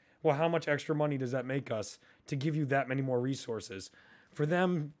being like, well, how much extra money does that make us to give you that many more resources? For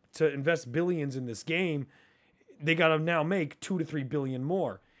them to invest billions in this game, they got to now make 2 to 3 billion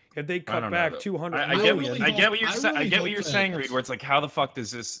more. If they cut back 200 million, I get what you're saying, Reed. Where it's like, how the fuck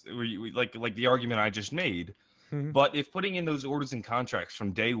does this? Like the argument I just made. Mhm. But if putting in those orders and contracts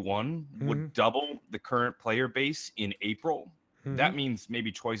from day one would double the current player base in April, that means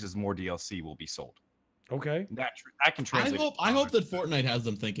maybe twice as more DLC will be sold. Okay. That can translate. I hope that Fortnite has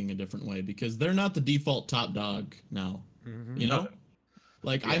them thinking a different way because they're not the default top dog now. You know,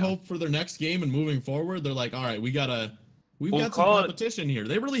 like I hope for their next game and moving forward, they're like, all right, we've got some competition here.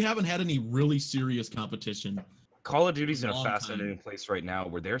 They really haven't had any really serious competition. Call of Duty's in a fascinating place right now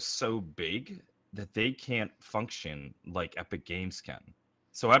where they're so big that they can't function like Epic Games can.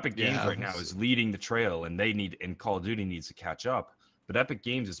 So Epic Games right now is leading the trail, and Call of Duty needs to catch up. But Epic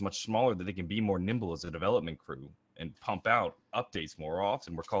Games is much smaller, that they can be more nimble as a development crew and pump out updates more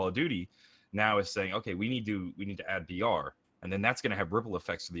often. Where Call of Duty now is saying, okay, we need to add VR, and then that's going to have ripple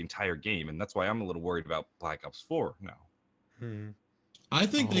effects to the entire game, and that's why I'm a little worried about Black Ops 4 now. I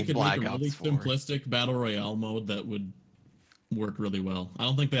think they could make a really simplistic battle royale mode that would work really well. I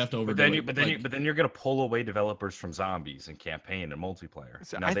don't think they have to overdo it. But then you're going to pull away developers from zombies and campaign and multiplayer.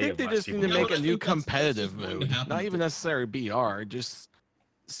 So I think they just need to make a new competitive mode, not even necessarily BR, just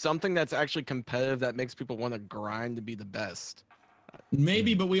something that's actually competitive that makes people want to grind to be the best.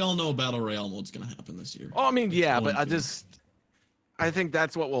 Maybe, but we all know battle royale mode's going to happen this year. Oh, I mean, yeah, but I think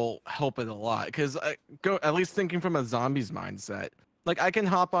that's what will help it a lot. Because at least thinking from a zombies mindset, like I can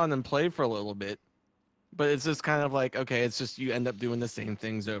hop on and play for a little bit, but it's just kind of like, okay, it's just you end up doing the same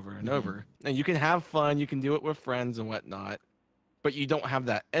things over and over. And you can have fun, you can do it with friends and whatnot, but you don't have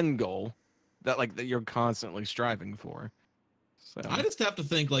that end goal that you're constantly striving for. So I just have to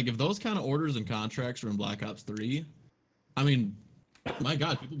think, like, if those kind of orders and contracts were in Black Ops 3, I mean, my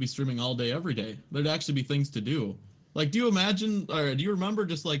God, people be streaming all day, every day. There'd actually be things to do. Like, do you imagine, or do you remember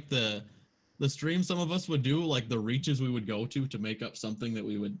just like the stream some of us would do, like the reaches we would go to make up something that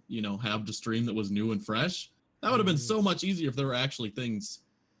we would, have to stream that was new and fresh? That would have been so much easier if there were actually things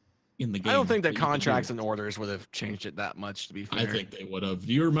in the game. I don't think that contracts and orders would have changed it that much, to be fair. I think they would have.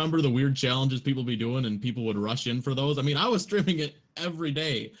 Do you remember the weird challenges people be doing and people would rush in for those? I mean, I was streaming it every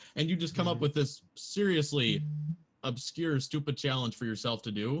day, and you just come up with this seriously obscure, stupid challenge for yourself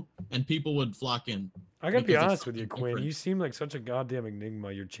to do, and people would flock in. I gotta be honest with you, Quinn. You seem like such a goddamn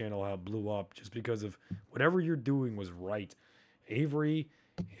enigma. Your channel, how it blew up just because of whatever you're doing was right. Avery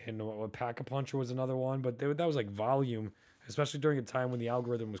and Pack-a-Puncher was another one, but that was like volume, especially during a time when the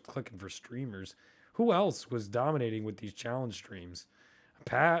algorithm was clicking for streamers. Who else was dominating with these challenge streams?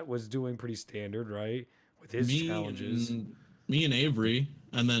 Pat was doing pretty standard, right, with his challenges. Me and Avery,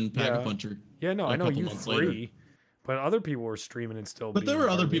 and then Pack-a-Puncher. Yeah, no, I know you three. But other people were streaming and still. But there were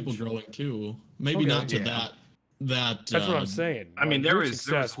other people growing too. Maybe not to that. That's what I'm saying. I mean, there was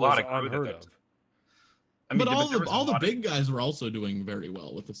a lot of unheard of. But all the big guys were also doing very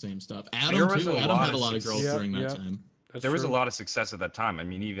well with the same stuff. Adam too. Adam had a lot of growth during that time. There was a lot of success at that time. I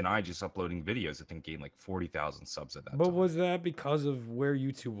mean, even I just uploading videos, I think gained like 40,000 subs at that time. But was that because of where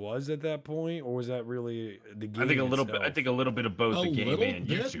YouTube was at that point, or was that really the game? I think a little bit. I think a little bit of both the game and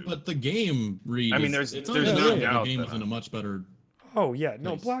YouTube. But the game, Reed. I mean, there's no doubt. The game is in a much better. Oh yeah,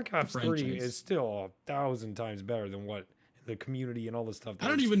 no. Black Ops 3 is still 1,000 times better than what the community and all this stuff. I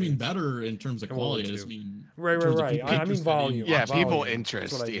don't even mean better in terms of quality. I just mean right. I mean volume. Yeah, people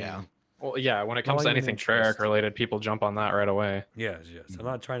interest. Yeah. Well, yeah, when it comes to anything Treyarch related, people jump on that right away. Yes. I'm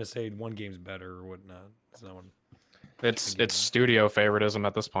not trying to say one game's better or whatnot. It's not one. It's studio favoritism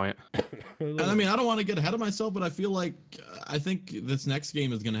at this point. And I mean, I don't want to get ahead of myself, but I feel like I think this next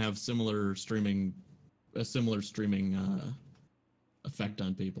game is going to have a similar streaming effect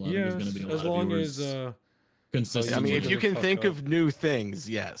on people. I think there's going to be a lot as long of as consistent. I mean, if you can think of new things,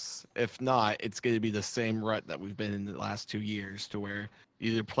 yes. If not, it's going to be the same rut that we've been in the last 2 years, to where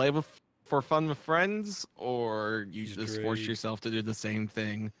you either play for fun with friends, or you just force yourself to do the same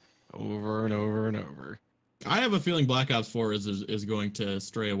thing over and over and over. I have a feeling Black Ops 4 is going to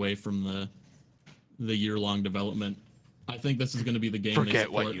stray away from the year-long development. I think this is going to be the game.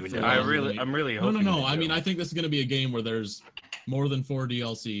 Forget what you know. I'm really hoping. No. I mean, I think this is going to be a game where there's more than 4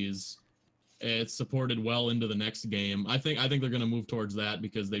 DLCs, It's supported well into the next game. I think they're going to move towards that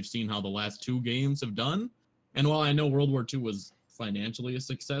because they've seen how the last 2 games have done. And while I know World War II was financially a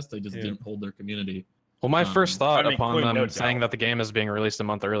success, they just didn't hold their community. Well, my first thought upon Quinn, them no saying doubt. that the game is being released a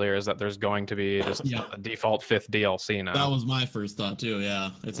month earlier is that there's going to be just a default 5th DLC now. That was my first thought too.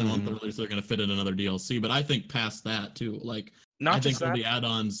 Yeah, it's a month earlier, so they're going to fit in another DLC. But I think past that too, like I think there'll be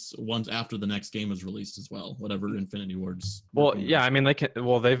add-ons once after the next game is released as well. Whatever Infinity Ward's. Well, yeah, I mean they can.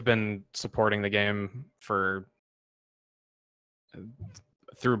 Well, they've been supporting the game for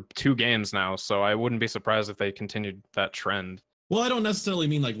through 2 games now, so I wouldn't be surprised if they continued that trend. Well, I don't necessarily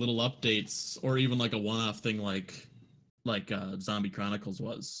mean like little updates or even like a one-off thing like Zombie Chronicles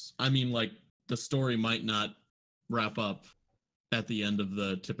was. I mean like the story might not wrap up at the end of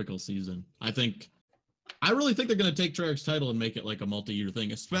the typical season. I really think they're going to take Treyarch's title and make it like a multi-year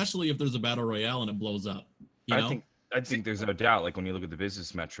thing, especially if there's a battle royale and it blows up. You know? I think there's no doubt. Like when you look at the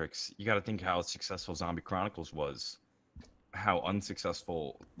business metrics, you got to think how successful Zombie Chronicles was, how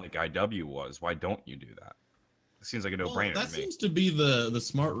unsuccessful like IW was. Why don't you do that? It seems like a no-brainer that to me. seems to be the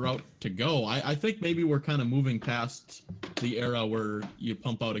smart route to go. I think maybe we're kind of moving past the era where you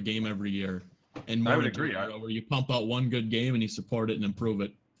pump out a game every year, and more I would into agree. the era where you pump out one good game and you support it and improve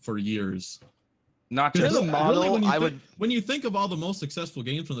it for years. Not There's just a model when you think of all the most successful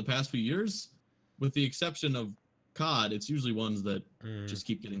games from the past few years, with the exception of COD, it's usually ones that just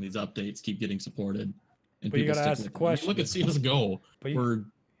keep getting these updates, keep getting supported. And But you people gotta stick ask with the it. question. Look at CS:GO. But We're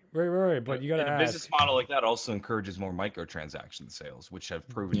right. But you gotta a ask. business model like that also encourages more microtransaction sales, which have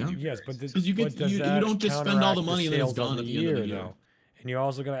proven to do Yes, very but this, because you but does you that don't just spend all the counteract money and then it's sales gone at every the end of the year, year. though? And you're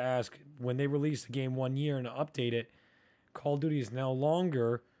also gonna ask when they release the game 1 year and update it. Call of Duty is no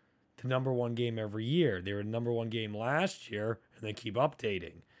longer the #1 game every year. They were the #1 game last year, and they keep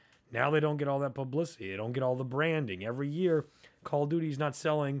updating. Now they don't get all that publicity. They don't get all the branding. Every year, Call of Duty is not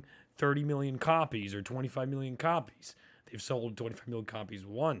selling 30 million copies or 25 million copies. They've sold 25 million copies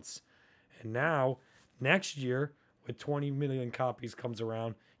once. And now, next year, when 20 million copies comes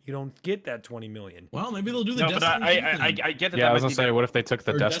around, you don't get that 20 million. Well, maybe they'll do the No, but Destiny I thing. get that. Yeah, that I was might gonna be say, their- what if they took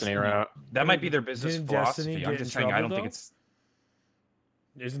the Or Destiny Destiny. route? that might be their business Didn't philosophy. Destiny I'm get just in saying I don't trouble, think though? it's.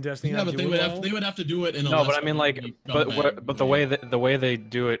 Isn't Destiny Yeah, not but they doing would well? have they would have to do it in a No, less but I mean, like, scumbag but the way. way they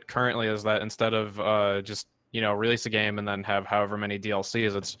do it currently is that instead of just release a game and then have however many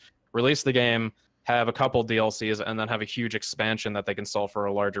DLCs, it's release the game, have a couple DLCs, and then have a huge expansion that they can sell for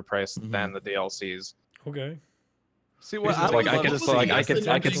a larger price than the DLCs. Okay. See what So, I like would I love could, to so, like, see I is could,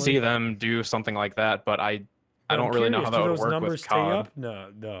 the I could next- see them do something like that, but I But don't I'm really know curious, how that do would those work numbers with stay COD. up?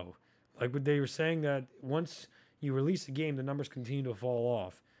 No. Like what they were saying that once you release a game, the numbers continue to fall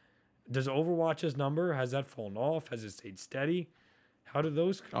off. Does Overwatch's number, has that fallen off? Has it stayed steady? How do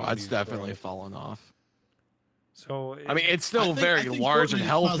those? Oh, it's communities definitely grow? fallen off. So I mean, it's still I think very large Fortnite and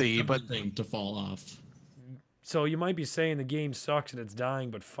caused healthy, but everything to fall off. so you might be saying the game sucks and it's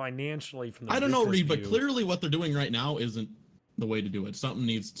dying, but financially from the I don't know, business Reed, but view- clearly what they're doing right now isn't the way to do it. Something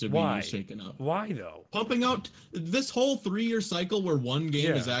needs to Why? be shaken up. Why though? Pumping out this whole 3-year cycle where one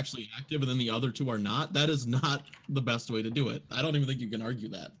game is Yeah. actually active and then the other 2 are not, that is not the best way to do it. I don't even think you can argue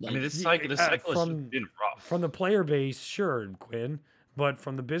that. I mean, this Yeah, cycle has from- been rough. From the player base, sure, Quinn, but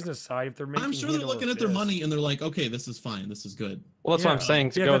from the business side, if they're making, I'm sure they're handle looking of at their this- money and they're like, okay, this is fine, this is good. Well, that's what I'm Yeah. saying,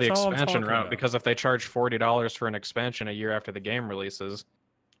 to Yeah, go the that's all I'm expansion talking route, about. because if they charge $40 for an expansion a year after the game releases,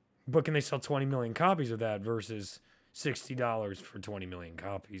 But can they sell 20 million copies of that versus $60 for 20 million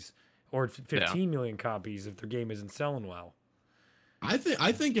copies, or 15 million copies if their game isn't selling well? I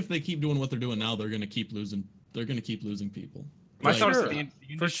think if they keep doing what they're doing now, they're gonna keep losing. They're gonna keep losing people. My Like, thought is sure. that the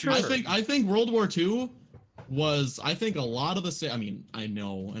For industry- sure. I think World War II was, I think a lot of the I mean, I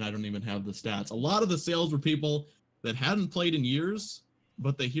know, and I don't even have the stats. A lot of the sales were people that hadn't played in years,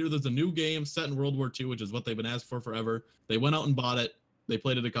 but they hear there's a new game set in World War II, which is what they've been asked for forever. They went out and bought it. They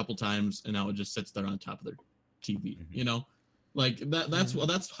played it a couple times, and now it just sits there on top of their TV. Mhm. You know, like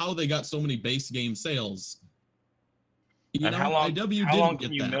that's how they got so many base game sales. You And know, how long? IW How long didn't can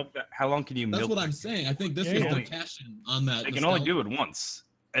get you that. milk that? How long can you That's milk? what that? I'm saying. I think this Yeah, is yeah. the cash in on that. They can only nostalgia. do it once,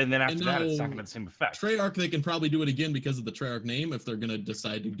 and then after And that, it's not now going to have the same effect. Treyarch, they can probably do it again because of the Treyarch name if they're going to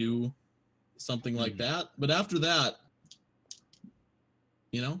decide to do something like that. But after that,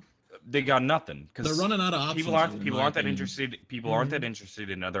 you know, They got nothing they're because running out of options. people aren't in people my aren't that opinion. interested. People aren't that interested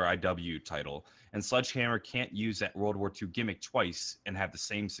in another IW title, and Sledgehammer can't use that World War II gimmick twice and have the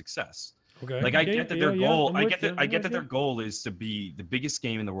same success. Okay. Like I Okay, get that yeah, their yeah, goal. I'm I with get you, that. I I'm get with that their you. goal is to be the biggest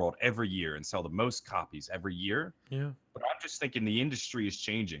game in the world every year and sell the most copies every year. Yeah. But I'm just thinking the industry is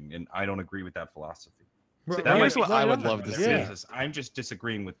changing, and I don't agree with that philosophy. See, That here's might what be I would something love to with see. their business. I'm just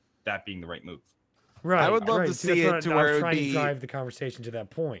disagreeing with that being the right move. Right. I would love right. to See, see that's it what to I where was it would trying to be- drive the conversation to that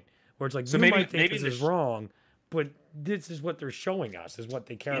point, where it's like So you maybe- might think maybe this the is wrong, but this is what they're showing us, is what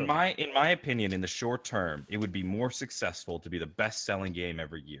they care In about. my opinion, in the short term, it would be more successful to be the best-selling game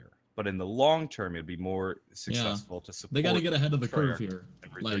every year. But in the long term, it would be more successful to support. They got to get ahead of the curve Treyarch here.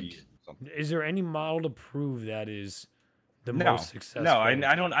 every 3 Like, years or something. Is there any model to prove that is the No, most successful? no, I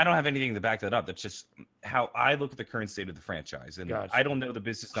don't have anything to back that up. That's just how I look at the current state of the franchise, and Gotcha. I don't know the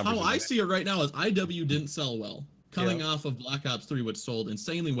business numbers. how of I the- see it right now is IW didn't sell well. Coming off of Black Ops 3, which sold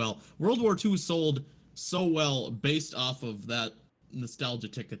insanely well. World War II sold so well based off of that nostalgia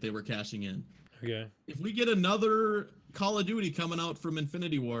ticket they were cashing in. Okay. If we get another Call of Duty coming out from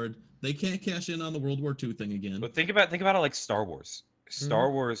Infinity Ward, they can't cash in on the World War II thing again. But think about it like Star Wars. Star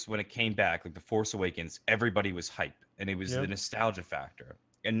Wars, when it came back, like The Force Awakens, everybody was hype, and it was the nostalgia factor.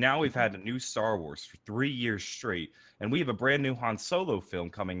 And now we've had a new Star Wars for 3 years straight, and we have a brand new Han Solo film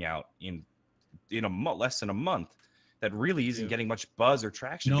coming out in less than a month that really isn't getting much buzz or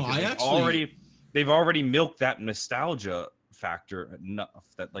traction. No, because they've already milked that nostalgia factor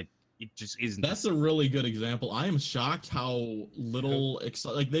enough that like it just isn't. That's a really good example. I am shocked how little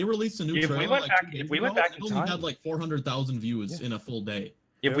like they released a new trailer. If we went back in only time, had like 400,000 views in a full day.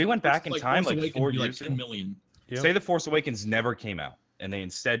 If we went back in Like, time, Force like Awakens 4 would be years like ago, 10 million. say The Force Awakens never came out, and they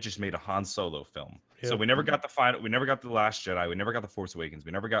instead just made a Han Solo film. So Yep. we never got the final. We never got The Last Jedi. We never got The Force Awakens.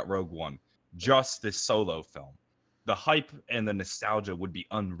 We never got Rogue One. Just this solo film. The hype and the nostalgia would be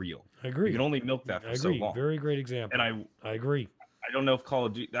unreal. I agree. You can only milk that for I so agree. long. Very great example. And I agree. I don't know if Call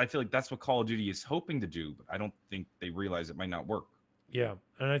of Duty. I feel like that's what Call of Duty is hoping to do, but I don't think they realize it might not work. Yeah,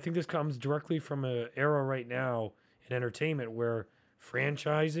 and I think this comes directly from an era right now in entertainment where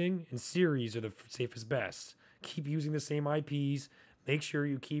franchising and series are the safest bets. Keep using the same IPs. Make sure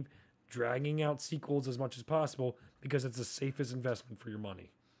you keep dragging out sequels as much as possible because it's the safest investment for your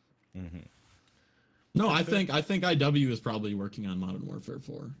money. Mm-hmm. No, I think IW is probably working on Modern Warfare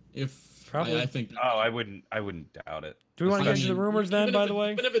 4. I think. Oh, I wouldn't doubt it. Do we want to get into the rumors then? By the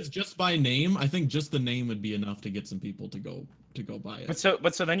way, even if it's just by name, I think just the name would be enough to get some people to go buy it.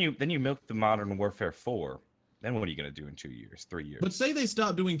 But so then you milk the Modern Warfare 4. Then what are you gonna do in 2 years, 3 years? But say they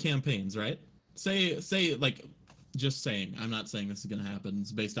stop doing campaigns, right? Say like, just saying. I'm not saying this is gonna happen.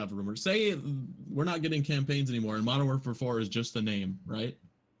 It's based off of rumors. Say we're not getting campaigns anymore, and Modern Warfare 4 is just the name, right?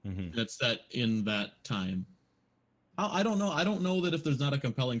 Mm-hmm. That's set in that time. I don't know. I don't know that if there's not a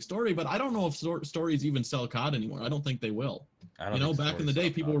compelling story, but I don't know if stories even sell COD anymore. I don't think they will. Back in the day,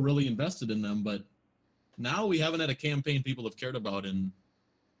 people were really invested in them, but now we haven't had a campaign people have cared about in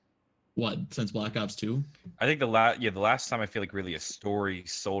since Black Ops 2. I think the last time I feel like really a story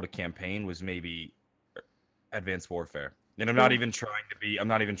sold a campaign was maybe Advanced Warfare. And I'm not even trying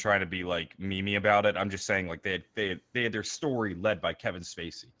to be like memey about it. I'm just saying like they had their story led by Kevin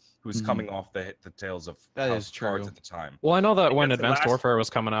Spacey, who was coming off the tails of House of Cards at the time. Well, I know that when Advanced Warfare was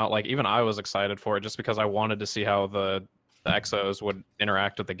coming out, like even I was excited for it just because I wanted to see how the exos would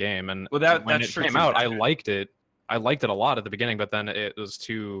interact with the game. And when it came out, I liked it. I liked it a lot at the beginning, but then it was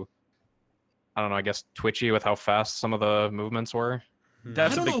too, I don't know, I guess twitchy with how fast some of the movements were. I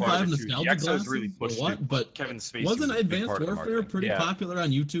don't know if I have nostalgia glasses or what, but Kevin Spacey wasn't Advanced Warfare pretty popular on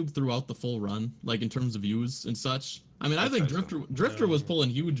YouTube throughout the full run, like in terms of views and such? I mean, I think Drifter was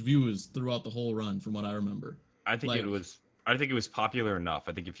pulling huge views throughout the whole run, from what I remember. I think it was popular enough.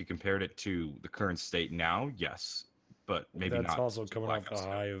 I think if you compared it to the current state now, yes, but maybe not. That's also coming off the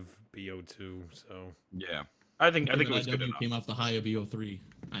high of BO2, so yeah. I think it was good enough. Came off the high of BO3.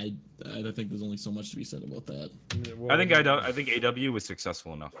 I think there's only so much to be said about that. Well, I think AW was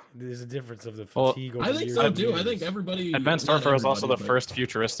successful enough. There's a difference of the fatigue. I think so too. I think everybody. Advanced Warfare was also the first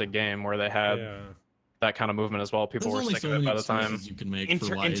futuristic game where they had that kind of movement as well. People were sick of it by the time. You can make In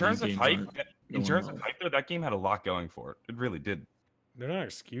terms of hype, though, that game had a lot going for it. It really did. They're not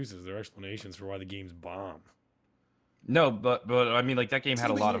excuses. They're explanations for why the game's bomb. No, but I mean, like that game had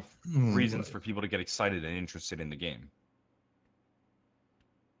a lot of reasons for people to get excited and interested in the game.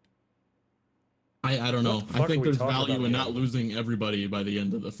 I don't know. I think there's value in not losing everybody by the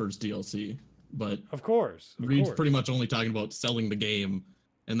end of the first DLC. But of course, Reed's pretty much only talking about selling the game,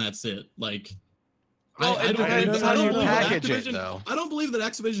 and that's it. Like, I don't believe that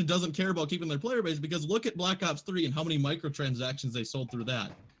Activision doesn't care about keeping their player base, because look at Black Ops 3 and how many microtransactions they sold through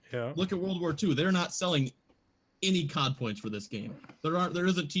that. Yeah. Look at World War II. They're not selling any COD points for this game. There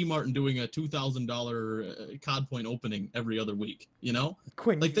isn't T Martin doing a $2,000 COD point opening every other week. You know,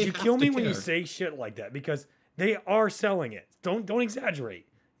 Quinn, like you kill me when you say shit like that, because they are selling it. Don't exaggerate.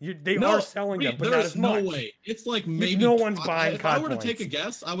 They are selling it, but not as much. No way. It's like maybe no one's buying COD points. If I were to take a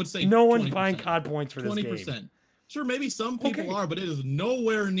guess, I would say no one's buying COD points for this 20%. game. Sure, maybe some people Okay. are, but it is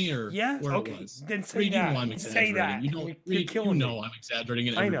nowhere near Yeah, where okay. it was. Then say Reed, you that. know I'm Say exaggerating. that. You don't. You're Reed, you killing know me. I'm exaggerating,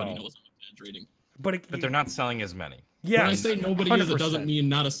 and I everybody know. knows I'm exaggerating. But But they're not selling as many. yeah, When I say nobody is, it doesn't 100%. mean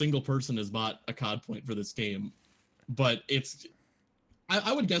not a single person has bought a COD point for this game. But it's,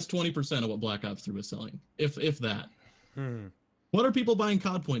 I would guess 20% of what Black Ops 3 was selling, if that. Hmm. What are people buying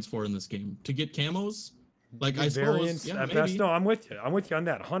COD points for in this game? To get camos? Like, I Variants suppose, yeah, at maybe. best. No, I'm with you. I'm with you on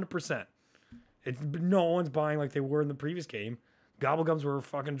that, 100%. No one's buying like they were in the previous game. Gobblegums were a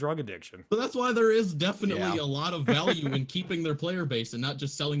fucking drug addiction. But that's why there is definitely Yeah. a lot of value in keeping their player base and not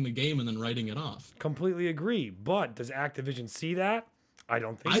just selling the game and then writing it off. Completely agree. But does Activision see that? I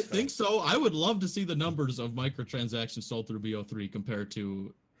don't think so. I think so. I would love to see the numbers of microtransactions sold through BO3 compared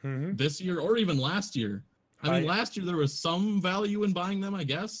to Mhm. this year or even last year. I mean, last year there was some value in buying them, I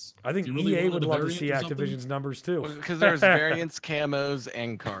guess. I think If you really EA wanted would a love to variant see or something. Activision's numbers too. Because there's variants, camos,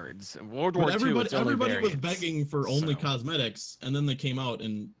 and cards. In World War But II, everybody, it's only everybody was variants. begging for only So- cosmetics, and then they came out,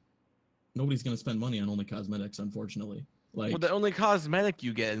 and nobody's going to spend money on only cosmetics, unfortunately. Like, Well, the only cosmetic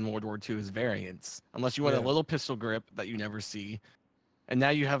you get in World War II is variants, unless you want Yeah. a little pistol grip that you never see. And now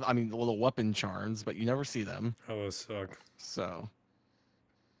you have, I mean, the little weapon charms, but you never see them. Oh, those suck. So,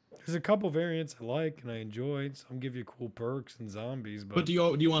 There's a couple variants I like and I enjoyed. Some give you cool perks and zombies, but but do you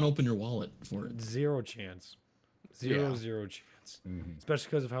want to open your wallet for it? zero chance. Yeah. Zero chance. Especially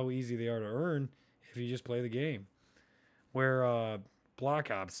because of how easy they are to earn if you just play the game. Where Black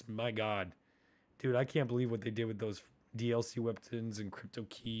Ops, my God, dude, I can't believe what they did with those DLC weapons and crypto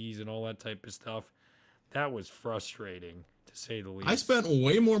keys and all that type of stuff. That was frustrating, to say the least. I spent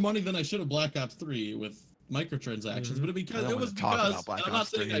way more money than I should have Black Ops 3 with microtransactions, but because I don't it wanna was talk about because, Black and I'm not Ops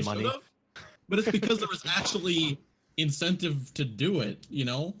saying 3 I should money. have, but it's because there was actually incentive to do it, you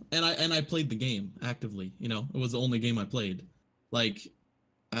know. And I played the game actively, you know. It was the only game I played. Like,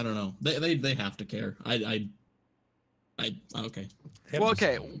 I don't know. They have to care. I okay. They have well, to-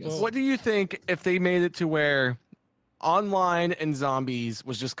 okay. well, What do you think if they made it to where online and zombies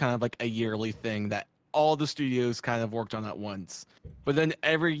was just kind of like a yearly thing that all the studios kind of worked on at once, but then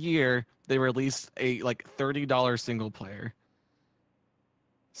every year they released a like $30 single player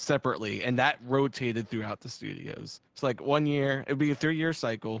separately, and that rotated throughout the studios. So like 1 year, it'd be a 3-year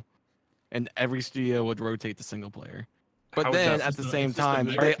cycle, and every studio would rotate the single player. But How would then that- at the It's same just a time,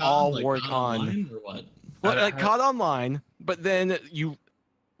 mega they COD, all like work COD on Online, or what? well, How- like how- COD Online, but then you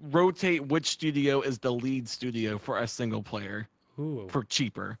rotate which studio is the lead studio for a single player Ooh. for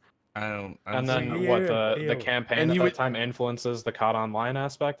cheaper. I don't And see then how- Yeah, what yeah. the campaign And at you that would- time influences the COD Online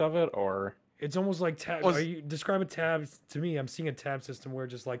aspect of it, or It's almost like tab. Was- Are you describe a tab to me? I'm seeing a tab system where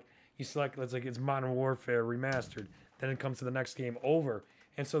just like you select, it's like it's Modern Warfare remastered. Then it comes to the next game over,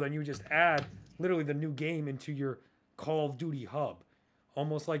 and so then you just add literally the new game into your Call of Duty hub,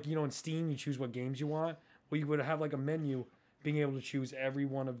 almost like in Steam you choose what games you want. Well, you would have like a menu being able to choose every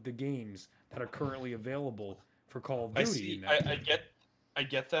one of the games that are currently available for Call of I Duty. see. in that I game.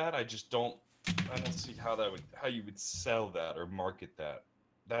 get that. I just don't. I don't see how you would sell that or market that.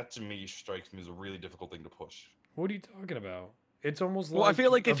 That to me strikes me as a really difficult thing to push. What are you talking about? It's almost Well, like I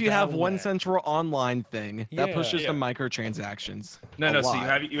feel like a if you have one Battle.net. central online thing, that Yeah. pushes the Yeah. microtransactions. No, a no. So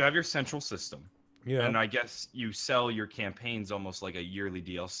lot. you have your central system, Yeah. and I guess you sell your campaigns almost like a yearly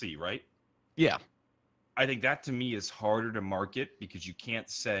DLC, right? Yeah. I think that to me is harder to market because you can't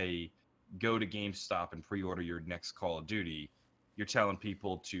say go to GameStop and pre-order your next Call of Duty. You're telling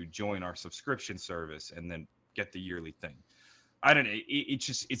people to join our subscription service and then get the yearly thing. I don't know.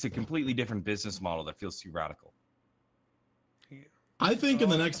 It's a completely different business model that feels too radical. I think in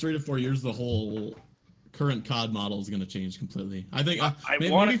the next 3 to 4 years, the whole current COD model is going to change completely. I think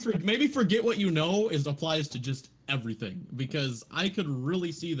maybe forget what you know applies to just everything, because I could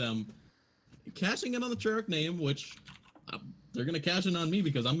really see them cashing in on the Treyarch name, which they're going to cash in on me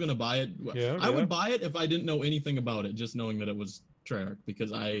because I'm going to buy it. Yeah, I would buy it if I didn't know anything about it, just knowing that it was Treyarch,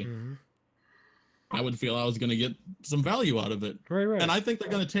 because Mhm. I would feel I was going to get some value out of it. Right. And I think they're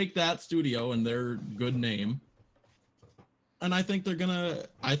going to take that studio and their good name, and I think they're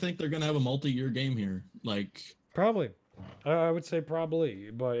gonna have a multi-year game here. Like, Probably. I would say probably,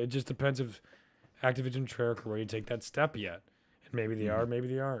 but it just depends if Activision and Treyarch are ready to take that step yet. And maybe they are, maybe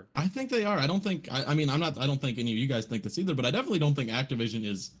they aren't. I think they are. I don't think. I mean, I don't think any of you guys think this either. But I definitely don't think Activision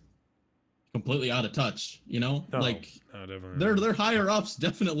is completely out of touch. You know, No, like no, definitely. they're higher ups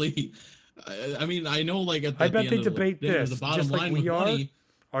definitely. I mean, I know like at the, I at bet the they end of debate the day, this, the bottom just like line we with are. money.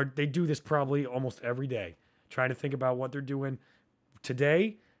 They do this probably almost every day, trying to think about what they're doing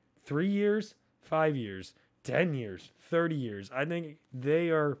today, 3 years, 5 years, 10 years, 30 years. I think they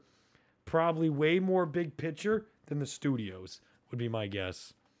are probably way more big picture than the studios, would be my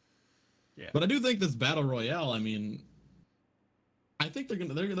guess. Yeah. But I do think this battle royale. I mean, I think they're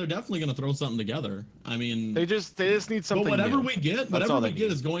definitely gonna throw something together. I mean, They just need something. but whatever new. we get, That's all whatever we they get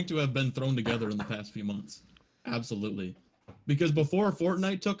need. is going to have been thrown together in the past few months. Absolutely. Because before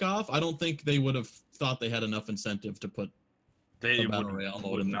Fortnite took off, I don't think they would have thought they had enough incentive to put They the battle would, royale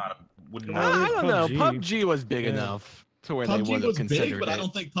mode would in there. not would No, not. I don't know. PUBG. PUBG was big Yeah. enough to where they would PUBG have was considered big, but it. I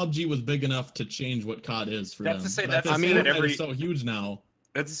don't think PUBG was big enough to change what COD is for That's them. to say- But that's I to think say that Fortnite every- is so huge now.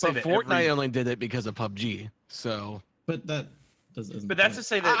 That's to say But that Fortnite every, only did it because of PUBG. So But that doesn't. But that's to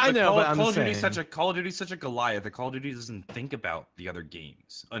say that I know, Call, but I'm Call of Duty's saying- Call of Duty's such a Goliath that Call of Duty doesn't think about the other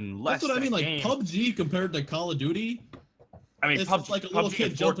games unless That's what I that mean. Like game, PUBG compared to Call of Duty, I mean, it's PUBG, just like a little PUBG kid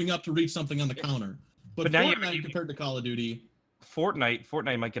and jumping up to reach something on the counter. But now Fortnite compared to Call of Duty,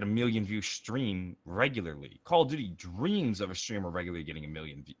 Fortnite might get a million view stream regularly. Call of Duty dreams of a streamer regularly getting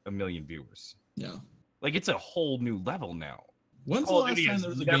a million viewers. yeah. Like it's a whole new level now. When's Call the of last Duty time has there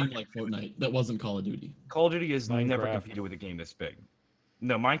was a never game like Fortnite that wasn't Call of Duty? Call of Duty has never Minecraft. competed with a game this big.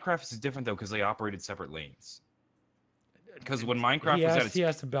 No, Minecraft is different though because they operated separate lanes. Because when Minecraft He was at asked, its he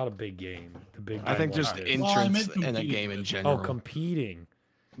asked about a big game. The big. I think game just like in- this. Well, I entrance meant in a competing game in with- general. competing.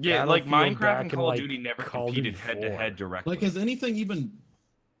 yeah, like Battlefield Minecraft back and in, Call like, of Duty never Call of competed Duty head to 4. head directly. Like, has anything even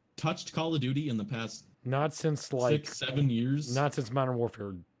touched Call of Duty in the past Not since like 6-7 years? not since Modern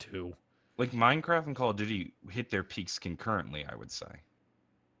Warfare 2. Like Minecraft and Call of Duty hit their peaks concurrently, I would say.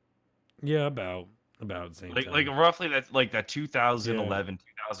 Yeah, about the same Like time. like roughly that's like that 2011,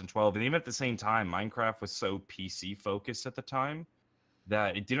 2012, and even at the same time, Minecraft was so PC focused at the time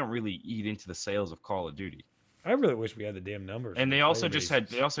that it didn't really eat into the sales of Call of Duty. I really wish we had the damn numbers. And for they also player just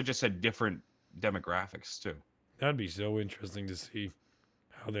bases. had different demographics too. That'd be so interesting to see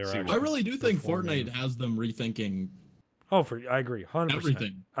how they're. See what- I really do think performing. Fortnite has them rethinking Oh, I agree, 100%.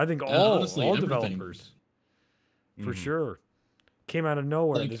 everything. I think Yeah, all honestly, everything. developers for Mhm. sure came out of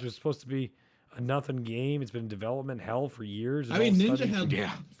nowhere. Like- This was supposed to be a nothing game. It's been in development hell for years. I and mean, all of a Ninja sudden- had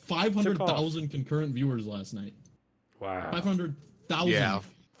Yeah. 500,000 concurrent viewers last night. wow, 500,000. Yeah,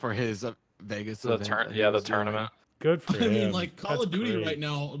 for his Vegas The event turn, that he yeah, the was doing. tournament. good for I him. mean, like Call That's of Duty great. right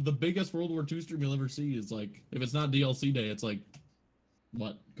now, the biggest World War II stream you'll ever see is like, if it's not DLC day, it's like,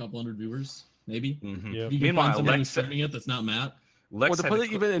 what, a couple hundred viewers, maybe? Mhm. Yep. You can Meanwhile, find somebody Lex- streaming it that's not Matt. Lex to had put to it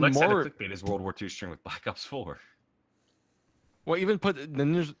cl- even in Lex had to more- clickbait his World War II stream with Black Ops 4. Well, even put the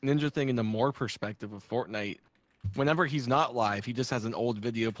Ninja thing into more perspective of Fortnite. Whenever he's not live, he just has an old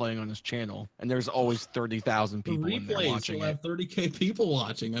video playing on his channel, and there's always 30,000 The people in there replays watching will it. have 30K people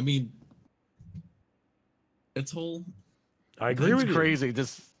watching. I mean, it's whole. I agree It's with you. crazy.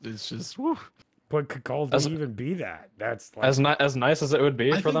 It's just whew. But could Call of As- Duty even be that? That's like, As nice as it would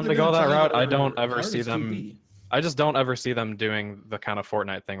be I for think them to they're go gonna that try route, I their don't ever see hardest to them. be. I just don't ever see them doing the kind of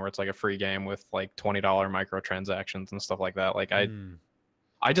Fortnite thing where it's like a free game with like $20 microtransactions and stuff like that. Like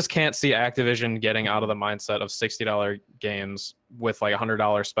I just can't see Activision getting out of the mindset of $60 games with like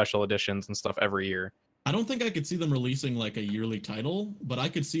 $100 special editions and stuff every year. I don't think I could see them releasing like a yearly title, but I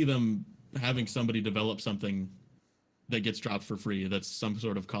could see them having somebody develop something that gets dropped for free. That's some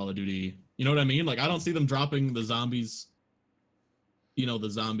sort of Call of Duty. You know what I mean? Like I don't see them dropping the zombies, the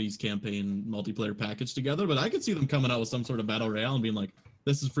zombies campaign multiplayer package together, but I could see them coming out with some sort of battle royale and being like,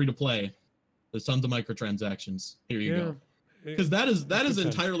 "This is free to play. There's tons of microtransactions. Here you go." Because that is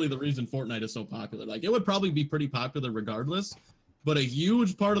entirely the reason Fortnite is so popular. Like it would probably be pretty popular regardless, but a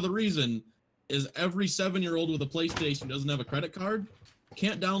huge part of the reason is every 7-year-old with a PlayStation who doesn't have a credit card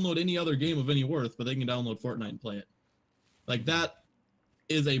can't download any other game of any worth, but they can download Fortnite and play it. Like that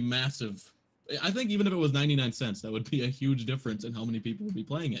is a massive. I think even if it was 99 cents, that would be a huge difference in how many people would be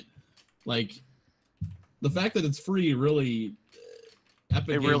playing it. Like the fact that it's free really. Epic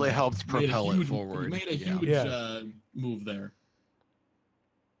It Games really helps made a propel it huge- forward. Made a Yeah. huge Yeah. Move there.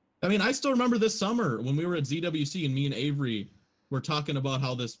 I mean, I still remember this summer when we were at ZWC and me and Avery were talking about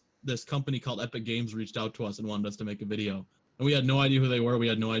how this company called Epic Games reached out to us and wanted us to make a video. And we had no idea who they were. We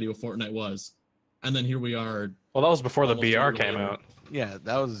had no idea what Fortnite was. And then here we are. Well, that was before the Almost a BR year came later. out. Yeah,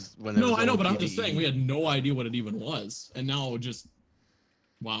 that was when. It No, was I know, only but I'm just PvE. saying we had no idea what it even was. And now just,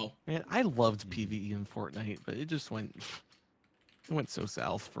 wow. Man, I loved PvE in Fortnite, but it just went. It went so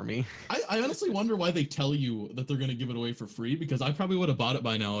south for me. I honestly wonder why they tell you that they're going to give it away for free, because I probably would have bought it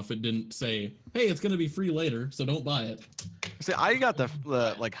by now if it didn't say, hey, it's going to be free later, so don't buy it. See, I got the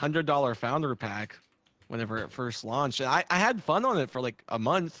like $100 founder pack whenever it first launched, and I had fun on it for like a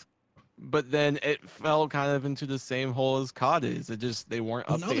month, but then it fell kind of into the same hole as COD is. It just they weren't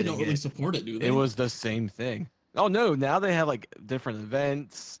Well, now they don't updating really it. support it, do they? It was the same thing. Oh no, now they have like different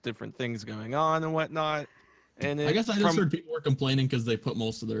events, different things going on and whatnot. And I guess I just heard people were complaining because they put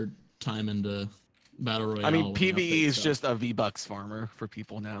most of their time into Battle Royale. I mean, when they PvE update is stuff. just a V-Bucks farmer for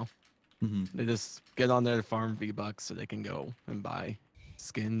people now. They just get on there to farm V-Bucks so they can go and buy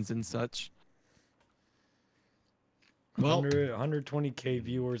skins and such. Well, 120K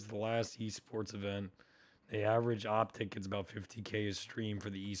viewers the last esports event. The average op ticket's about 50K a stream for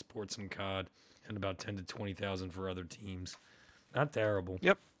the esports and COD, and about 10 to 20,000 for other teams. Not terrible.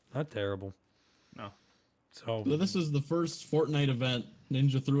 Yep. Not terrible. No. So this is the first Fortnite event.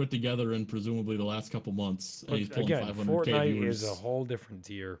 Ninja threw it together in presumably the last couple months. And he's but pulling again, 500K Fortnite viewers is a whole different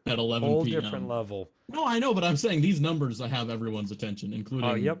tier. at 11 Whole p.m. different level. No, I know, but I'm saying these numbers have everyone's attention,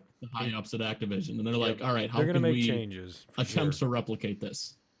 including Yep. the high ups at Activision. And they're like, all right, how They're gonna can make we changes. for attempt sure. to replicate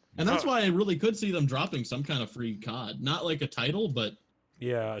this? And that's why I really could see them dropping some kind of free COD. Not like a title, but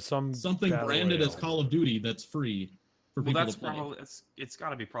Yeah, something branded as Royale. Call of Duty that's free for Well, people that's to play. probably it's got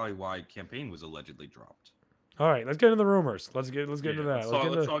to be probably why campaign was allegedly dropped. All right, let's get into the rumors. Let's get into that.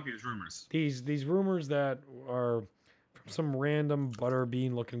 Let's talk these rumors. These rumors that are from some random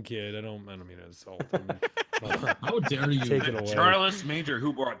butterbean looking kid. I don't mean to insult him. but How dare you? Take it away. Journalist major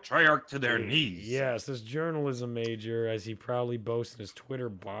who brought Treyarch to their knees. Yes, this journalism major, as he proudly boasts in his Twitter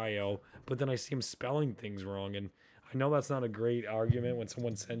bio, but then I see him spelling things wrong, and I know that's not a great argument when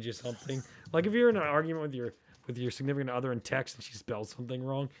someone sends you something. Like if you're in an argument with your significant other in text and she spells something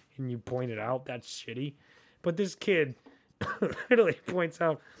wrong and you point it out, that's shitty. But this kid literally points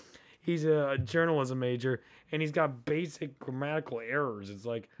out he's a journalism major and he's got basic grammatical errors. It's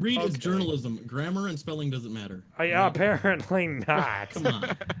like Read okay. it's journalism. Grammar and spelling doesn't matter. Apparently not. Come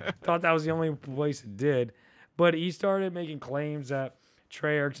on. Thought that was the only place it did. But he started making claims that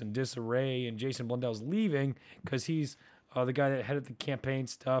Treyarch and Disarray and Jason Blundell's leaving because he's the guy that headed the campaign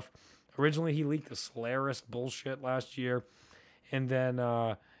stuff. Originally, he leaked the StarrBurrst bullshit last year. And then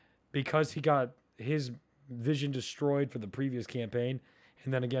because he got his vision destroyed for the previous campaign,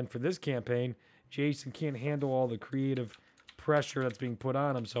 and then again for this campaign, Jason can't handle all the creative pressure that's being put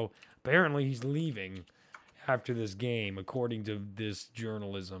on him. So apparently he's leaving after this game, according to this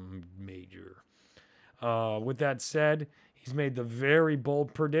journalism major. With that said, he's made the very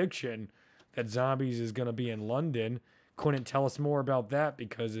bold prediction that Zombies is going to be in London. Couldn't tell us more about that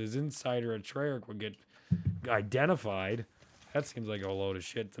because his insider at Treyarch would get identified. That seems like a load of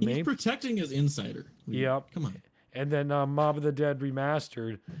shit to me. He's protecting his insider. Yep. Come on. And then Mob of the Dead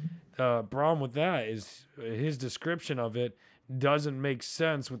Remastered. The problem with that is his description of it doesn't make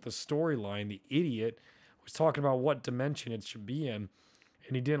sense with the storyline. The idiot was talking about what dimension it should be in,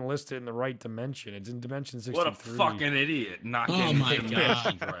 and he didn't list it in the right dimension. It's in dimension 63. What a fucking idiot! Not Oh getting my the God.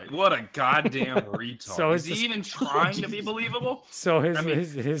 dimensions right. What a goddamn retard! So is it's he even trying to be believable? So I mean,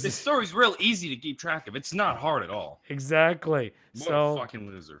 his this story's real easy to keep track of. It's not hard at all. exactly. What So a fucking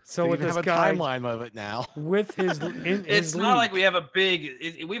loser! so We with even this have a guy timeline of it now. with his It's not like we have a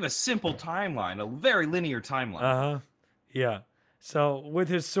we have a simple timeline, a very linear timeline. Yeah. So with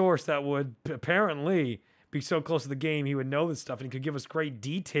his source that would apparently be so close to the game, he would know this stuff and he could give us great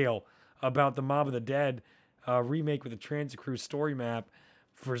detail about the Mob of the Dead remake with the Transit Crew story map.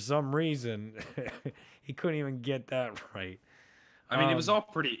 For some reason, he couldn't even get that right. I mean, it was all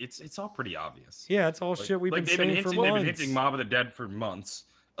pretty. It's all pretty obvious. Yeah, it's all shit we've been saying for They've been months. hinting Mob of the Dead for months.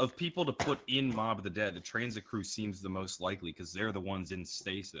 Of people to put in Mob of the Dead, the Transit Crew seems the most likely because they're the ones in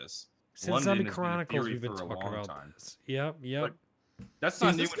stasis. Since London Zombie has been a Chronicles, theory we've been for a talking long about time. this. Yep. That's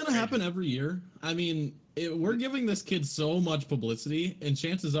not Is new. this going to happen every year? I mean, we're giving this kid so much publicity, and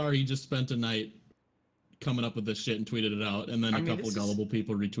chances are he just spent a night coming up with this shit and tweeted it out, and then a couple gullible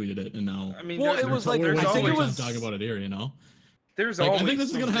people retweeted it, and now. I mean, Well, there's, it was there's like- there's I think it always was- talking about it here, you know. there's Like, I always think this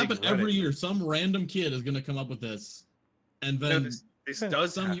is some going to big happen every Reddit. year. Some random kid is going to come up with this, and No, then this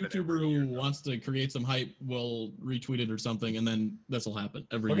does some happen YouTuber every who year, though. wants to create some hype will retweet it or something, and then this will happen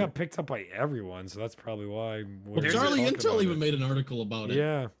every It year. got picked up by everyone, so that's probably why. Well, There's Charlie talking Intel about even it. made an article about it.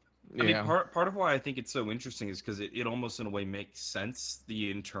 Yeah. I mean, Yeah. part of why I think it's so interesting is because it almost in a way makes sense, the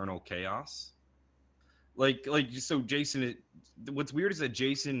internal chaos. So Jason, what's weird is that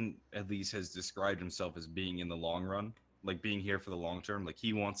Jason at least has described himself as being in the long run, like being here for the long term. Like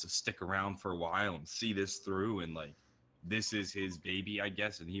he wants to stick around for a while and see this through, and like this is his baby, I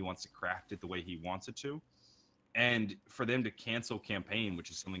guess, and he wants to craft it the way he wants it to. And for them to cancel campaign, which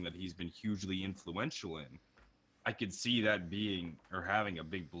is something that he's been hugely influential in, I could see that being or having a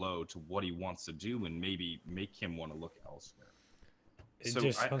big blow to what he wants to do and maybe make him want to look elsewhere. It So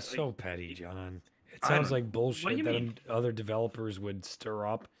just I- sounds like- so petty, John. It I sounds don't- like what do bullshit you that mean? other developers would stir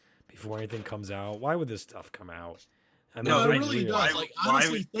up before anything comes out. Why would this stuff come out? I mean, No, it I- really real. does. why- Like why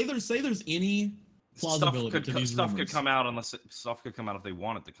honestly, say there's any plausibility to these stuff rumors. could come out unless stuff could come out if they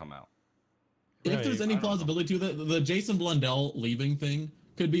want it to come out. If there's Right. any I don't know. plausibility to the Jason Blundell leaving thing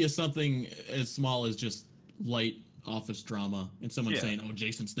could be something as small as just light office drama and someone Yeah. saying, "Oh,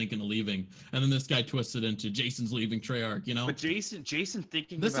 Jason's thinking of leaving," and then this guy twists it into Jason's leaving Treyarch. You know, But Jason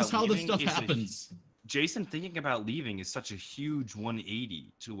thinking this about is how this leaving stuff is happens. Jason thinking about leaving is such a huge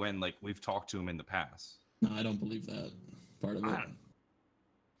 180 to when like we've talked to him in the past. No, I don't believe that part of it. I-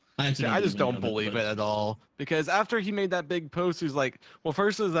 Actually I just believe don't any of believe but- it at all. Because after he made that big post, he was like, well,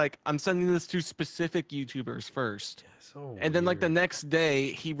 first it was like, I'm sending this to specific YouTubers first. So And then like the weird. next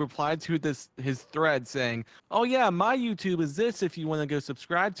day, he replied to his thread saying, "Oh yeah, my YouTube is this. If you want to go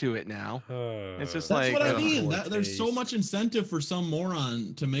subscribe to it now." It's just That's like, what I ugh. mean. Poor There's so taste. much incentive for some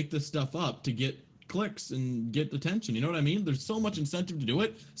moron to make this stuff up to get clicks and get attention. You know what I mean? There's so much incentive to do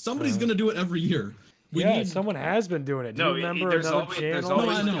it. Somebody's gonna do it every year. We yeah, need someone has been doing it. Do you remember there's another always, channel? there's No,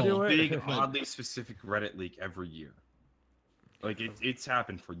 always I been know. a big, But- oddly specific Reddit leak every year. Like it's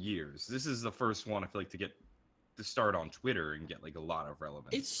happened for years. This is the first one I feel like to start on Twitter and get like a lot of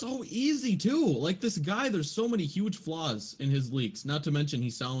relevance. It's so easy too. Like this guy, there's so many huge flaws in his leaks. Not to mention he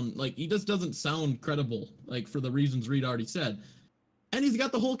just doesn't sound credible. Like for the reasons Reed already said. And he's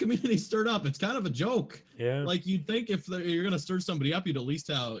got the whole community stirred up. It's kind of a joke. Yeah. Like you'd think if you're gonna stir somebody up, you'd at least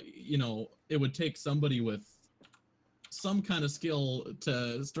it would take somebody with some kind of skill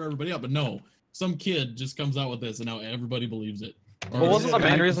to stir everybody up. But no, some kid just comes out with this, and now everybody believes it. Or Well, wasn't the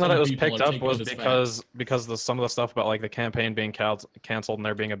main 90% reason that it of was people picked are up taking was it as fact. because some of the stuff about like the campaign being canceled and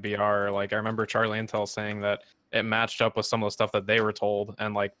there being a BR. Like I remember Charlie Intel saying that it matched up with some of the stuff that they were told,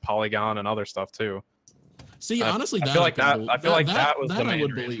 and like Polygon and other stuff too. See, honestly, I that feel I like could that- bel- I feel like that was the I main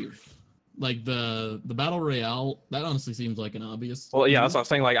would reason. believe. Like the battle royale, that honestly seems like an obvious. Well, yeah, that's what I'm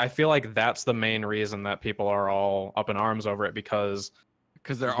saying. Like I feel like that's the main reason that people are all up in arms over it because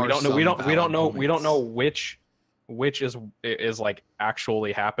there are we don't know some we don't valid know points. which is like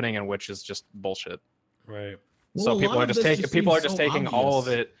actually happening and which is just bullshit. Right. Well, So a people lot are of just this taking people are seems just so taking all of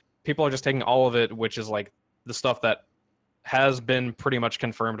obvious. it. People are just taking all of it, which is like the stuff that has been pretty much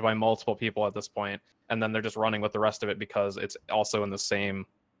confirmed by multiple people at this point, and then they're just running with the rest of it because it's also in the same,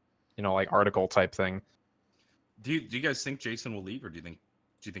 like article type thing. Do you guys think Jason will leave, or do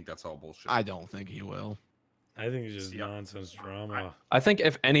you think that's all bullshit? I don't think he will. I think it's just Yeah. nonsense drama. I think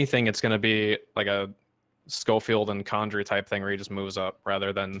if anything, it's going to be like a Schofield and Condry type thing where he just moves up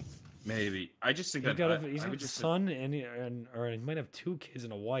rather than. Maybe. I just think He's that got I a would just son or he might have 2 kids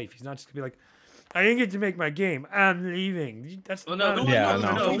and a wife. He's not just gonna be like, I didn't get to make my game. I'm leaving. That's Well, no, not no, a Yeah, I no.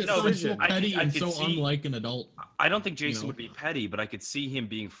 think adult it sounds so decision. petty I and could so see- unlike an adult. I don't think Jason know. would be petty, but I could see him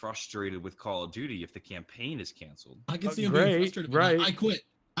being frustrated with Call of Duty if the campaign is canceled. I can Oh, see him great, being frustrated. right. I quit.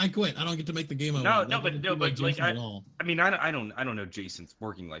 I don't get to make the game I No, want. no, That but- doesn't no, feel but, like, Jason at all. I mean, I don't know Jason's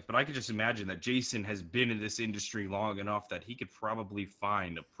working life, but I could just imagine that Jason has been in this industry long enough that he could probably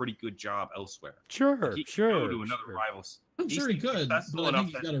find a pretty good job elsewhere. Sure, Like, he could sure. go to another sure. rival. I'm He's sure he could, successful but I enough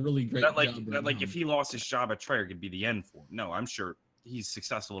think he's that- got a really great That like job that right like now. if he lost his job at Treyarch, it'd be the end for him. No, I'm sure he's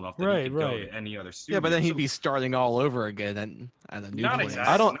successful enough that Right, he could go right. to any other studio. Yeah, but then he'd So- be starting all over again at a new Not place.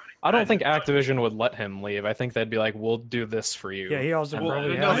 exactly. I don't I- think Activision would let him leave. I think they'd be like, "We'll do this for you." Yeah, he also And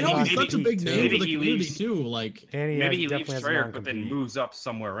probably then- no, has I know he's maybe- such a big name maybe for the he community leaves- too. Like, And he Maybe he definitely leaves has Treyarch, but then non-compete. moves up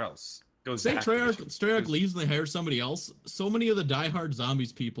somewhere else. Goes say to Treyarch Activision. leaves and they hire somebody else. So many of the diehard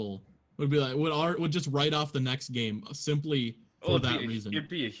zombies people would be like would just write off the next game simply for Well, that reason. It'd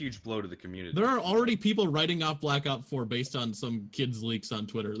be a huge blow to the community. There are already people writing off Black Ops 4 based on some kids' leaks on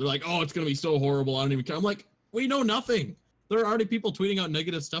Twitter. They're like, "Oh, it's gonna be so horrible. I don't even care." I'm like, "We know nothing." There are already people tweeting out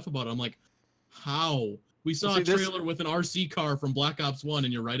negative stuff about it. I'm like, "How? We saw See, a this- trailer with an RC car from Black Ops 1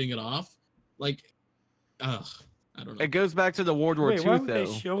 and you're writing it off?" Like, ugh, I don't know. It goes back to the World War Wait, why II would they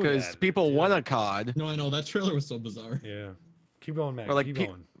though, show because that? people Yeah. want a COD. No, I know that trailer was so bizarre. Yeah. Keep going, Matt. Or like Keep pe-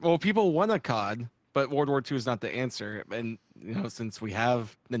 going. Well, people want a COD, but World War II is not the answer. And since we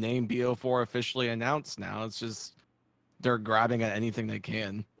have the name BO4 officially announced now, it's just they're grabbing at anything they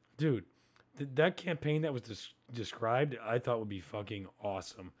can. Dude, that campaign that was described, I thought would be fucking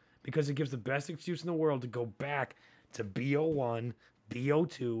awesome because it gives the best excuse in the world to go back to BO1,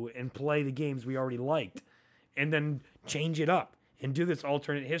 BO2, and play the games we already liked, and then change it up and do this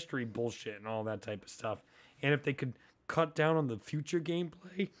alternate history bullshit and all that type of stuff. And if they could cut down on the future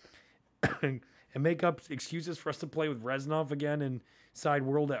gameplay and make up excuses for us to play with Reznov again inside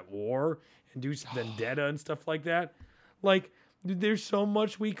World at War and do Vendetta and stuff like that, like. Dude, there's so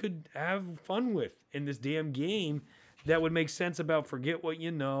much we could have fun with in this damn game that would make sense about forget what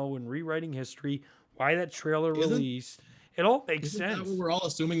you know and rewriting history. Why that trailer Isn't- released? It all makes Isn't sense. that what we're all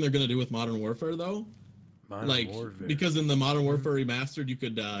assuming they're gonna do with Modern Warfare though? Modern Like, Warfare. because in the Modern Warfare remastered, you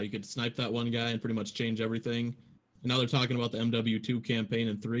could snipe that one guy and pretty much change everything. And now they're talking about the MW2 campaign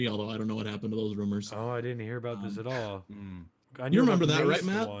in 3, although I don't know what happened to those rumors. Oh, I didn't hear about this at all. Mm. I knew You about remember the that, right, Mason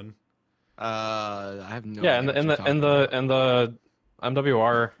Matt? one. I have no. Yeah, idea and what the you're and talking the about. and the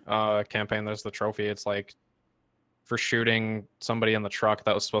MWR campaign, there's the trophy. It's like for shooting somebody in the truck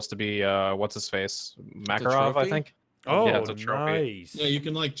that was supposed to be what's his face, Makarov, I trophy? think. Oh, Yeah, it's a trophy. nice. Yeah, you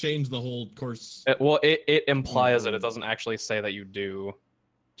can like change the whole course. It implies it. It forward. doesn't actually say that you do,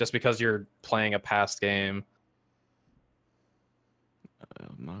 just because you're playing a past game.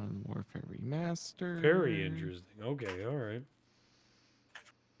 Modern Warfare Remastered. Very interesting. Okay, all right.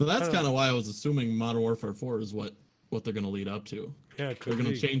 So that's Kinda- kind of why I was assuming Modern Warfare 4 is what they're going to lead up to. Yeah, it They're could going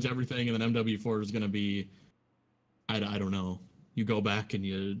be. to change everything, and then MW4 is going to be, I don't know. You go back and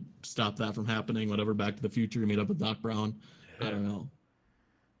you stop that from happening. Whatever, Back to the Future. You meet up with Doc Brown. I don't know.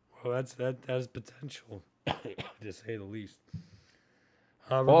 Well, that has potential, to say the least.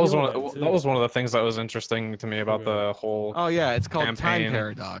 Well, that was, Reveal one, too. that was one of the things that was interesting to me about Okay. the whole. Oh yeah, it's called Time Campaign.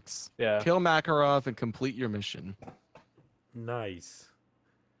 Paradox. Yeah. Kill Makarov and complete your mission. Nice.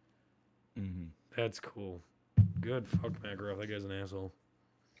 Mm-hmm. That's cool. Good. Fuck Makarov. That guy's an asshole.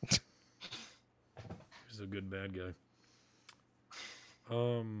 He's a good bad guy.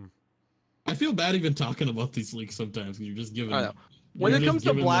 I feel bad even talking about these leaks sometimes because you're just giving. I know. When you're it just comes to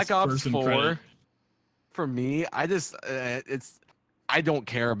giving Black this Ops person 4, credit. for me, I just I don't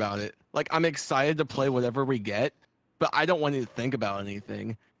care about it. Like I'm excited to play whatever we get, but I don't want to think about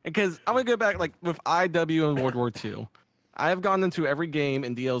anything. Because I'm gonna go back like with IW and World War II. I have gone into every game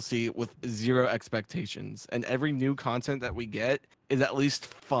in DLC with zero expectations, and every new content that we get is at least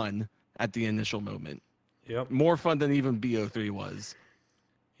fun at the initial moment. Yep. More fun than even BO3 was.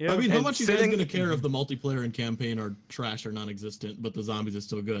 Yeah. I mean, how and much are you guys sitting- going to care if the multiplayer and campaign are trash or non-existent, but the zombies are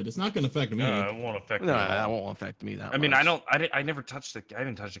still good? It's not going to affect me. No, it won't affect No, me. at that all. won't affect me that I mean, much. I never touched I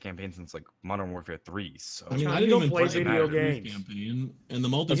haven't touched a campaign since like Modern Warfare 3. So I mean, John, I you didn't don't even play play video Black Ops games. campaign, and the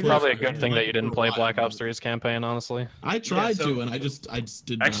multiplayer. That's probably a I good thing that you liked it didn't for a play while, Black but Ops 3's campaign, honestly. I tried so- to, and I just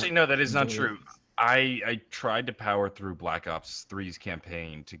did. actually, no, that is not enjoy true. I tried to power through Black Ops 3's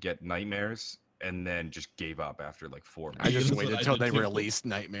campaign to get Nightmares, and then just gave up after like 4 I months. just That's what waited I until did they too. released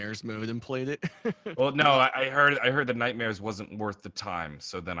Nightmares mode and played it. Well, no, I heard the Nightmares wasn't worth the time,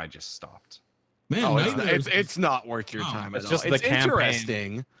 so then I just stopped. Man, Oh, Nightmares. it's not worth your Oh, time it's at just all. the It's campaign.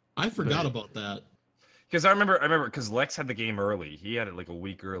 interesting. I forgot about that. Because I remember because Lex had the game early. He had it like a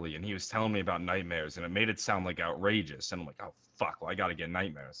week early, and he was telling me about Nightmares, and it made it sound like outrageous. And I'm like, oh fuck, well I gotta get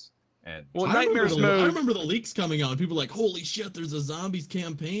Nightmares. And Well, I remember Nightmares I mode. remember the leaks coming out, and people were like, "Holy shit, there's a zombies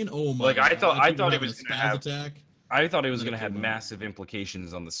campaign!" Oh my! Like, I thought- God, I people thought it having was a gonna spaz have- attack. I thought it was Then it gonna have came out. massive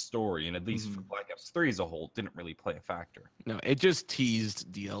implications on the story, and at least for Mhm. Black Ops 3 as a whole, didn't really play a factor. No, it just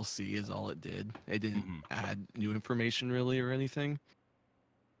teased DLC is all it did. It didn't Mhm. add new information really or anything.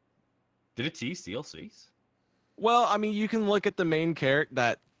 Did it tease DLCs? Well, I mean, you can look at the main character,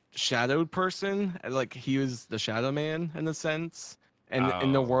 that shadowed person, like he was the Shadow Man in a sense. And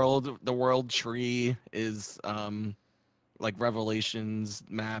in Oh. the world tree is like Revelations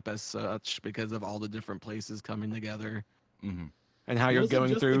map as such because of all the different places coming together Mm-hmm. and how you're Was it going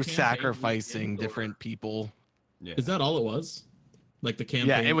just the through campaign sacrificing weekend, or- different people. Yeah. Is that all it was? Like the campaign?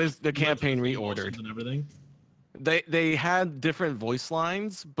 Yeah, it was the you went campaign through the emotions reordered. and everything. They had different voice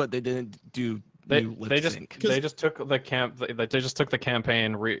lines, but they didn't do new lip They just sync. they just took the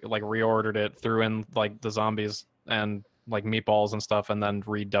campaign, reordered it, threw in like the zombies and like meatballs and stuff, and then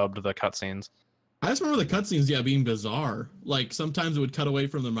redubbed the cutscenes. I just remember the cutscenes, being bizarre. Like sometimes it would cut away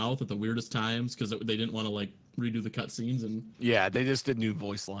from their mouth at the weirdest times because they didn't want to like redo the cutscenes. And Yeah, they just did new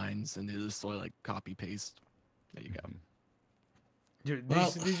voice lines and they just sort of like copy paste. There you go. Dude, Well-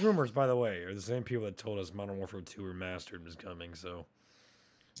 these rumors, by the way, are the same people that told us Modern Warfare 2 Remastered was coming. So,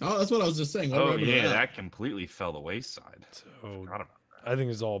 oh, that's what I was just saying. What Oh happened to yeah, that? that completely fell the wayside. so Forgot about I think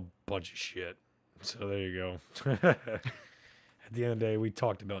it's all a bunch of shit. So there you go. At the end of the day, we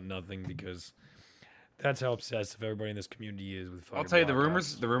talked about nothing because that's how obsessive everybody in this community is with. I'll fucking tell you, the Black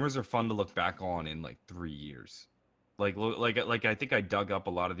rumors. Ops. The rumors are fun to look back on in like 3 years. Like I think I dug up a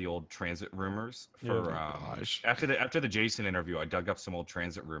lot of the old transit rumors Yeah. for Gosh. after the Jason interview. I dug up some old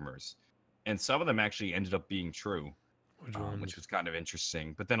transit rumors, and some of them actually ended up being true, which was kind of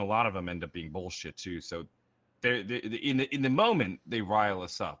interesting. But then a lot of them end up being bullshit too. So they're in the moment they rile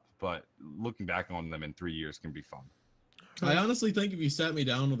us up, but looking back on them in 3 years can be fun. I honestly think if you sat me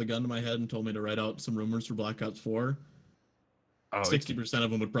down with a gun to my head and told me to write out some rumors for Black Ops 4, Oh, 60%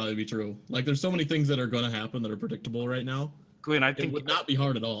 of them would probably be true. Like there's so many things that are going to happen that are predictable right now. Glenn, I It think would not be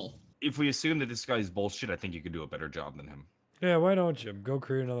hard at all. if we assume that this guy is bullshit, I think you could do a better job than him. Yeah, why don't you go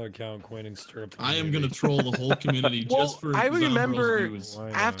create another account, Quinn, and stir up the I am community? gonna troll the whole community Well, just for I Zombros remember views. Why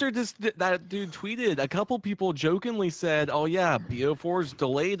not? after that dude tweeted, a couple people jokingly said, "Oh yeah, BO4's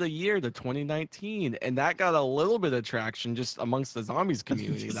delayed a year to 2019," and that got a little bit of traction just amongst the zombies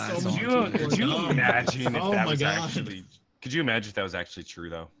community. That I So saw many on people Twitter. Could you dumb. imagine if Oh that my was God. actually? Could you imagine if that was actually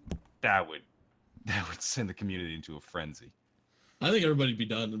true though? That would send the community into a frenzy. I think everybody'd be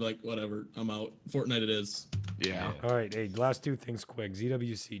done. Like, whatever, I'm out. Fortnite it is. Yeah. All right, hey, last two things quick.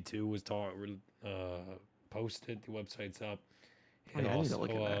 ZWC2 was posted. The website's up. Oh, And yeah, I need to also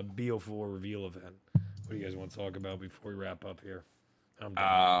look at that. BO4 reveal event. What do you guys want to talk about before we wrap up here? I'm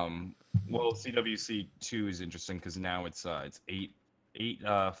done. Well, CWC2 is interesting because now it's eight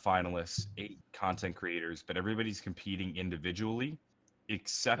finalists, 8 content creators, but everybody's competing individually,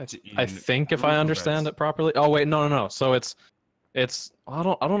 except I in think if I group understand events. it properly. Oh wait, no. So it's I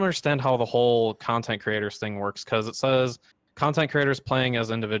don't understand how the whole content creators thing works because it says content creators playing as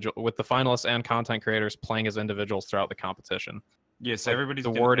individual with the finalists and content creators playing as individuals throughout the competition. Yes, Like, everybody's the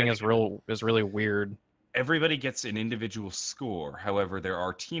gonna wording play is together. really weird. Everybody gets an individual score. However, there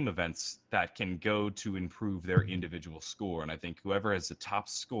are team events that can go to improve their individual score, and I think whoever has the top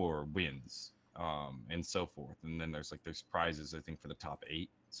score wins, and so forth. And then there's prizes, I think, for the top 8,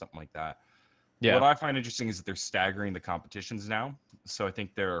 something like that. Yeah. What I find interesting is that they're staggering the competitions now. So I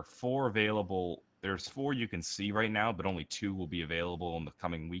think there are 4 available. There's 4 you can see right now, but only 2 will be available in the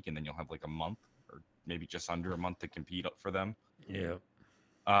coming week, and then you'll have like a month or maybe just under a month to compete for them. Yeah.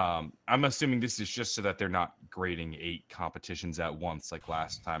 I'm assuming this is just so that they're not grading 8 competitions at once like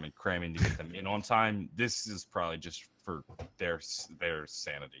last time and cramming to get them in on time. This is probably just for their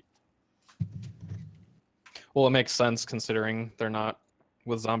sanity. Well, it makes sense considering they're not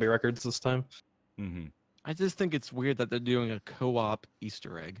with zombie records this time. Mm-hmm. I just think it's weird that they're doing a co-op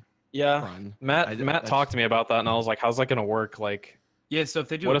Easter egg Yeah. run. Matt that's- talked to me about that and I was like, how's that gonna work? Like, Yeah, so if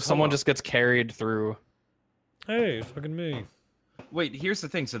they do what a if someone co-op- just gets carried through? Hey, it's fucking me. Wait, here's the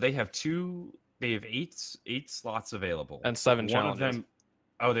thing. So they have 8 slots available. And 7 One challenges. of them.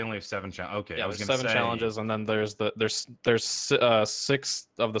 Oh, they only have 7 challenges. Okay, Yeah, I was there's gonna 7 say, challenges, and then there's 6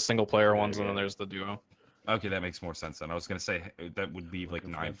 of the single player ones, and then there's the duo. Okay, that makes more sense then. I was gonna say that would leave like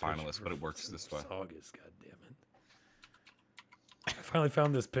Looking for 9 that picture finalists, for but it works this way. August, goddammit. I finally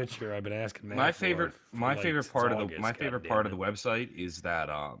found this picture I've been asking Matt My for favorite since part of August, the goddammit. website is that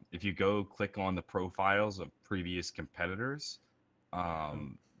if you go click on the profiles of previous competitors,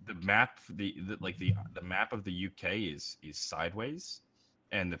 the map the map of the UK is sideways,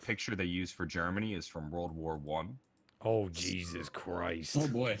 and the picture they use for Germany is from World War One. Oh Jesus Christ! Oh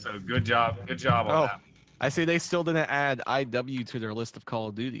boy. So good job on Oh, that. I see they still didn't add IW to their list of Call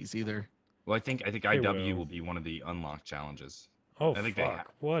of Duties either. Well, I think They IW will. will be one of the unlocked challenges. Oh I think they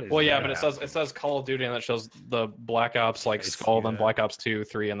fuck! What is? Well, yeah, that? but it says Call of Duty, and it shows the Black Ops like I see Skull, then that. Black Ops 2,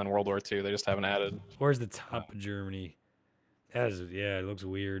 3, and then World War 2. They just haven't added. Where's the top of Germany? That is, yeah, it looks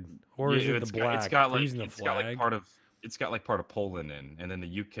weird. Or Yeah, is it it's the got- black? It's got They're like using the it's got like flag? part of Poland in, and then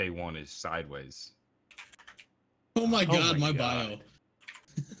the UK one is sideways. Oh my god, my my God. bio.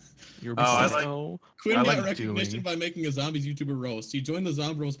 You're I like- so Quinn I got like recognition doing- by making a zombies YouTuber roast. He joined the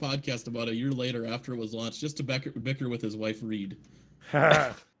Zombros podcast about a year later after it was launched, just to bicker with his wife Reed.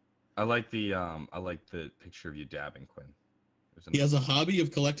 I like the picture of you dabbing, Quinn. He has a hobby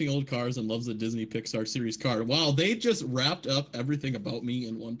of collecting old cars and loves the Disney Pixar series car. Wow, they just wrapped up everything about me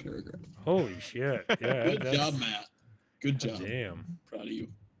in one paragraph. Holy shit! Yeah, Good that's- job, Matt. Good job. Damn. Proud of you.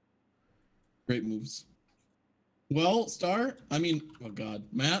 Great moves. Well, oh god,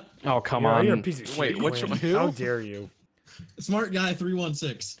 Matt, Oh, come Yeah, on. You're a piece of shit. Wait, which Quinn. one- who? How dare you?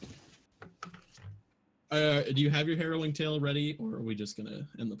 SmartGuy316. Do you have your harrowing tale ready, or are we just gonna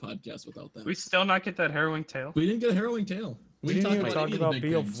end the podcast without that? We still not get that harrowing tale. We didn't get a harrowing tale. We didn't didn't even talk any of about the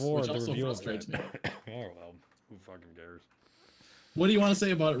big things, BO4. which The also reveal frustrates me. event. Oh well, who fucking cares? What do you want to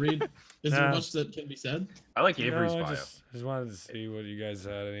say about it, Reed? Is there Nah. much that can be said? I like Avery's No, I bio. just wanted to see what you guys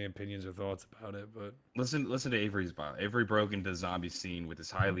had, any opinions or thoughts about it, but Listen to Avery's bio. Avery broke into the zombie scene with his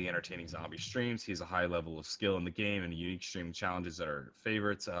highly entertaining zombie streams. He has a high level of skill in the game and unique streaming challenges that are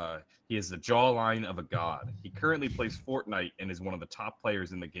favorites. He has the jawline of a god. He currently plays Fortnite and is one of the top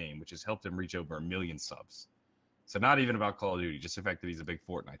players in the game, which has helped him reach over 1 million subs. So not even about Call of Duty, just the fact that he's a big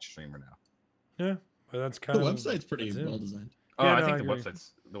Fortnite streamer now. yeah, but that's The kind of website's pretty that's it. well designed. Oh, Yeah, I no, think I the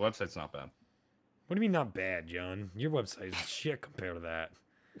agree. website's not bad. What do you mean not bad, John? Your website is shit compared to that.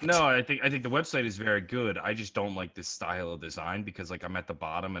 No, I think the website is very good. I just don't like this style of design because like I'm at the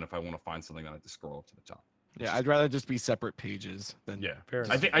bottom, and if I want to find something, I have to scroll up to the top. Yeah, I'd rather just be separate pages than Yeah, Fair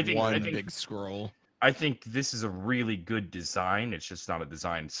I enough. think one big scroll. I think this is a really good design. It's just not a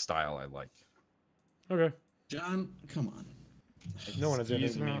design style I like. Okay. John, come on. No one has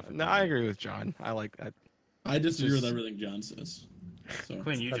anything to No, me. no, I agree with John. I like that. I disagree with Just- everything John says. So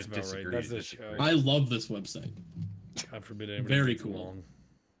Quinn, you That's just about right. disagree. That's the disagree. show. I love this website. God forbid anybody Very gets cool. along.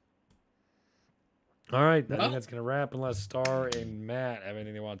 All right, I Well- think that's gonna wrap. Unless Star and Matt have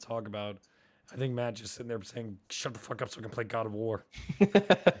anything they want to talk about. I think Matt just sitting there saying, "Shut the fuck up, so I can play God of War."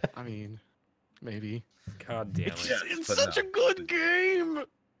 I mean, maybe. God damn it. Yeah, It's but such no. a good game.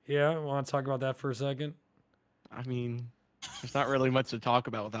 Yeah, want to talk about that for a second? I mean, there's not really much to talk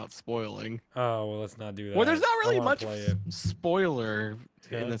about without spoiling. Oh well, let's not do that. Well, there's not I really wanna much play it. spoiler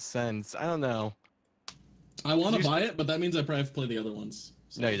in Yeah. a sense. I don't know. I want You- to buy it, but that means I probably have to play the other ones.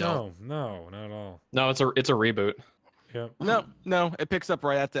 So. No, you don't. No, not at all. No, it's a reboot. Yep. No, it picks up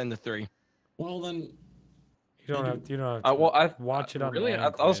right at the end of 3. Well, then You don't have. You don't have. To Well, I watch it on. really. I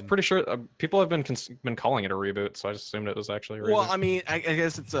was pretty sure people have been calling it a reboot, so I just assumed it was actually a reboot. Well, I mean, I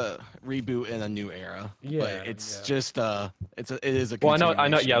guess it's a reboot in a new era. Yeah, but it's yeah. just it is a. well, I know. Yeah, I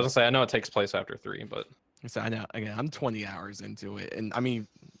was continuation. gonna say I know it takes place after 3, but So I know. Again, I'm 20 hours into it, and I mean,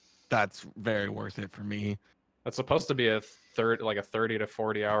 that's very worth it for me. it's supposed to be a 30 to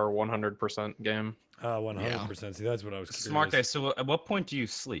 40 hour, 100% game. 100%. See, that's what I was curious. Smart guy. So, at what point do you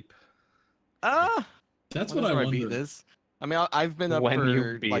sleep? that's what I Whenever beat wonder. this. I mean, I've been up When you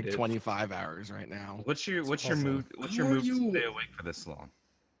for beat like it. 25 hours right now What's your awesome. move? What's How your are move to you- stay awake for this long?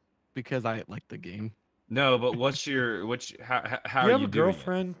 because I like the game. No, but how you are have you a doing it?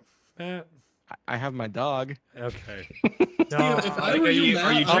 girlfriend, Matt? I have my dog. Okay. If I Like, were are you, you- Matt,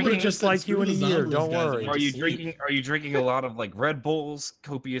 are you I drinking- would've just said, like you "Screw in a the year, Zombies don't guys, I worry." need Are to you sleep." drinking? Are you drinking a lot of like Red Bulls,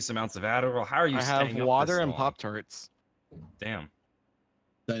 copious amounts of Adderall? How are you I staying have up water this and long? Pop Tarts. Damn.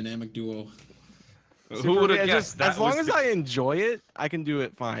 Dynamic duo. Who would have guessed that? As long was as I enjoy it, I can do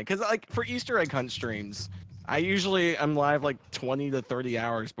it fine. Cause like for Easter egg hunt streams, I'm live like 20 to 30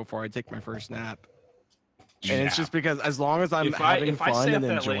 hours before I take my first nap. And it's Yeah. just because as long as I'm If I having stay fun up and that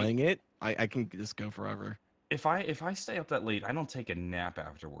late- enjoying it, I can just go forever. If I stay up that late, I don't take a nap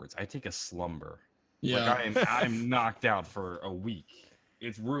afterwards. I take a slumber. Yeah. Like I'm knocked out for a week.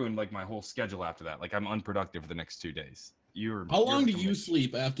 It's ruined like my whole schedule after that. Like I'm unproductive for the next 2 days. How long do you're a you machine.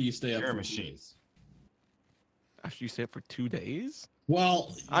 sleep after you stay up? You're a for 2 machine. days? After you stay up for 2 days?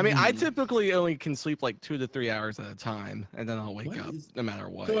 Well, I mean, I typically only can sleep like 2 to 3 hours at a time, and then I'll wake What up is- no matter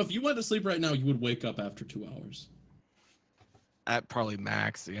what. So if you went to sleep right now, you would wake up after 2 hours. At probably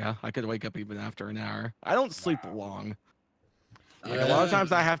max, yeah. I could wake up even after an hour. I don't sleep long. Like a lot of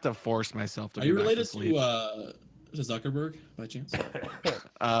times I have to force myself to Are go you back related to sleep. to Zuckerberg by chance?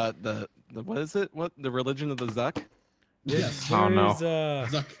 The what is it? What the religion of the Zuck? Yes. Oh, no.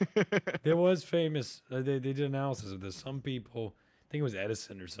 Zuck. There was famous. They did analysis of this. Some people, I think it was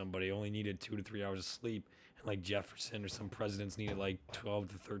Edison or somebody, only needed 2 to 3 hours of sleep, and like Jefferson or some presidents needed like 12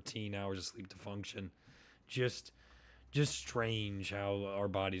 to 13 hours of sleep to function. Just strange how our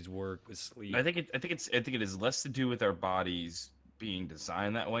bodies work with sleep. I think it is less to do with our bodies being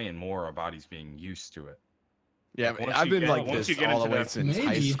designed that way and more our bodies being used to it. Yeah, Like, once I've you been get- like once this you get all the into way that- since high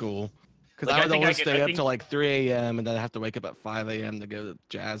Maybe. school. Because Like, I I would think I always could- stay I up think- till like 3 a.m. and then I have to wake up at 5 a.m. to go to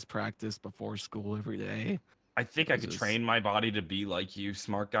jazz practice before school every day. I think I could Jesus. train my body to be like you,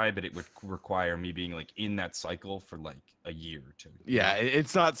 smart guy, but it would require me being like in that cycle for like a year or two. Yeah,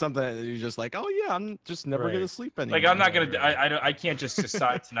 it's not something that you're just like, oh yeah, I'm just never Right. gonna sleep anymore. Like I'm not gonna. Right. I can't just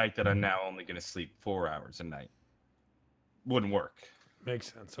decide tonight that I'm now only gonna sleep 4 hours a night. Wouldn't work.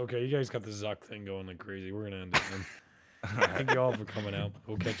 Makes sense. Okay, you guys got the Zuck thing going like crazy. We're gonna end it then. Thank you all for coming out.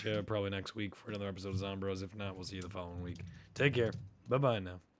 We'll catch you probably next week for another episode of Zombros. If not, we'll see you the following week. Take care. Bye bye now.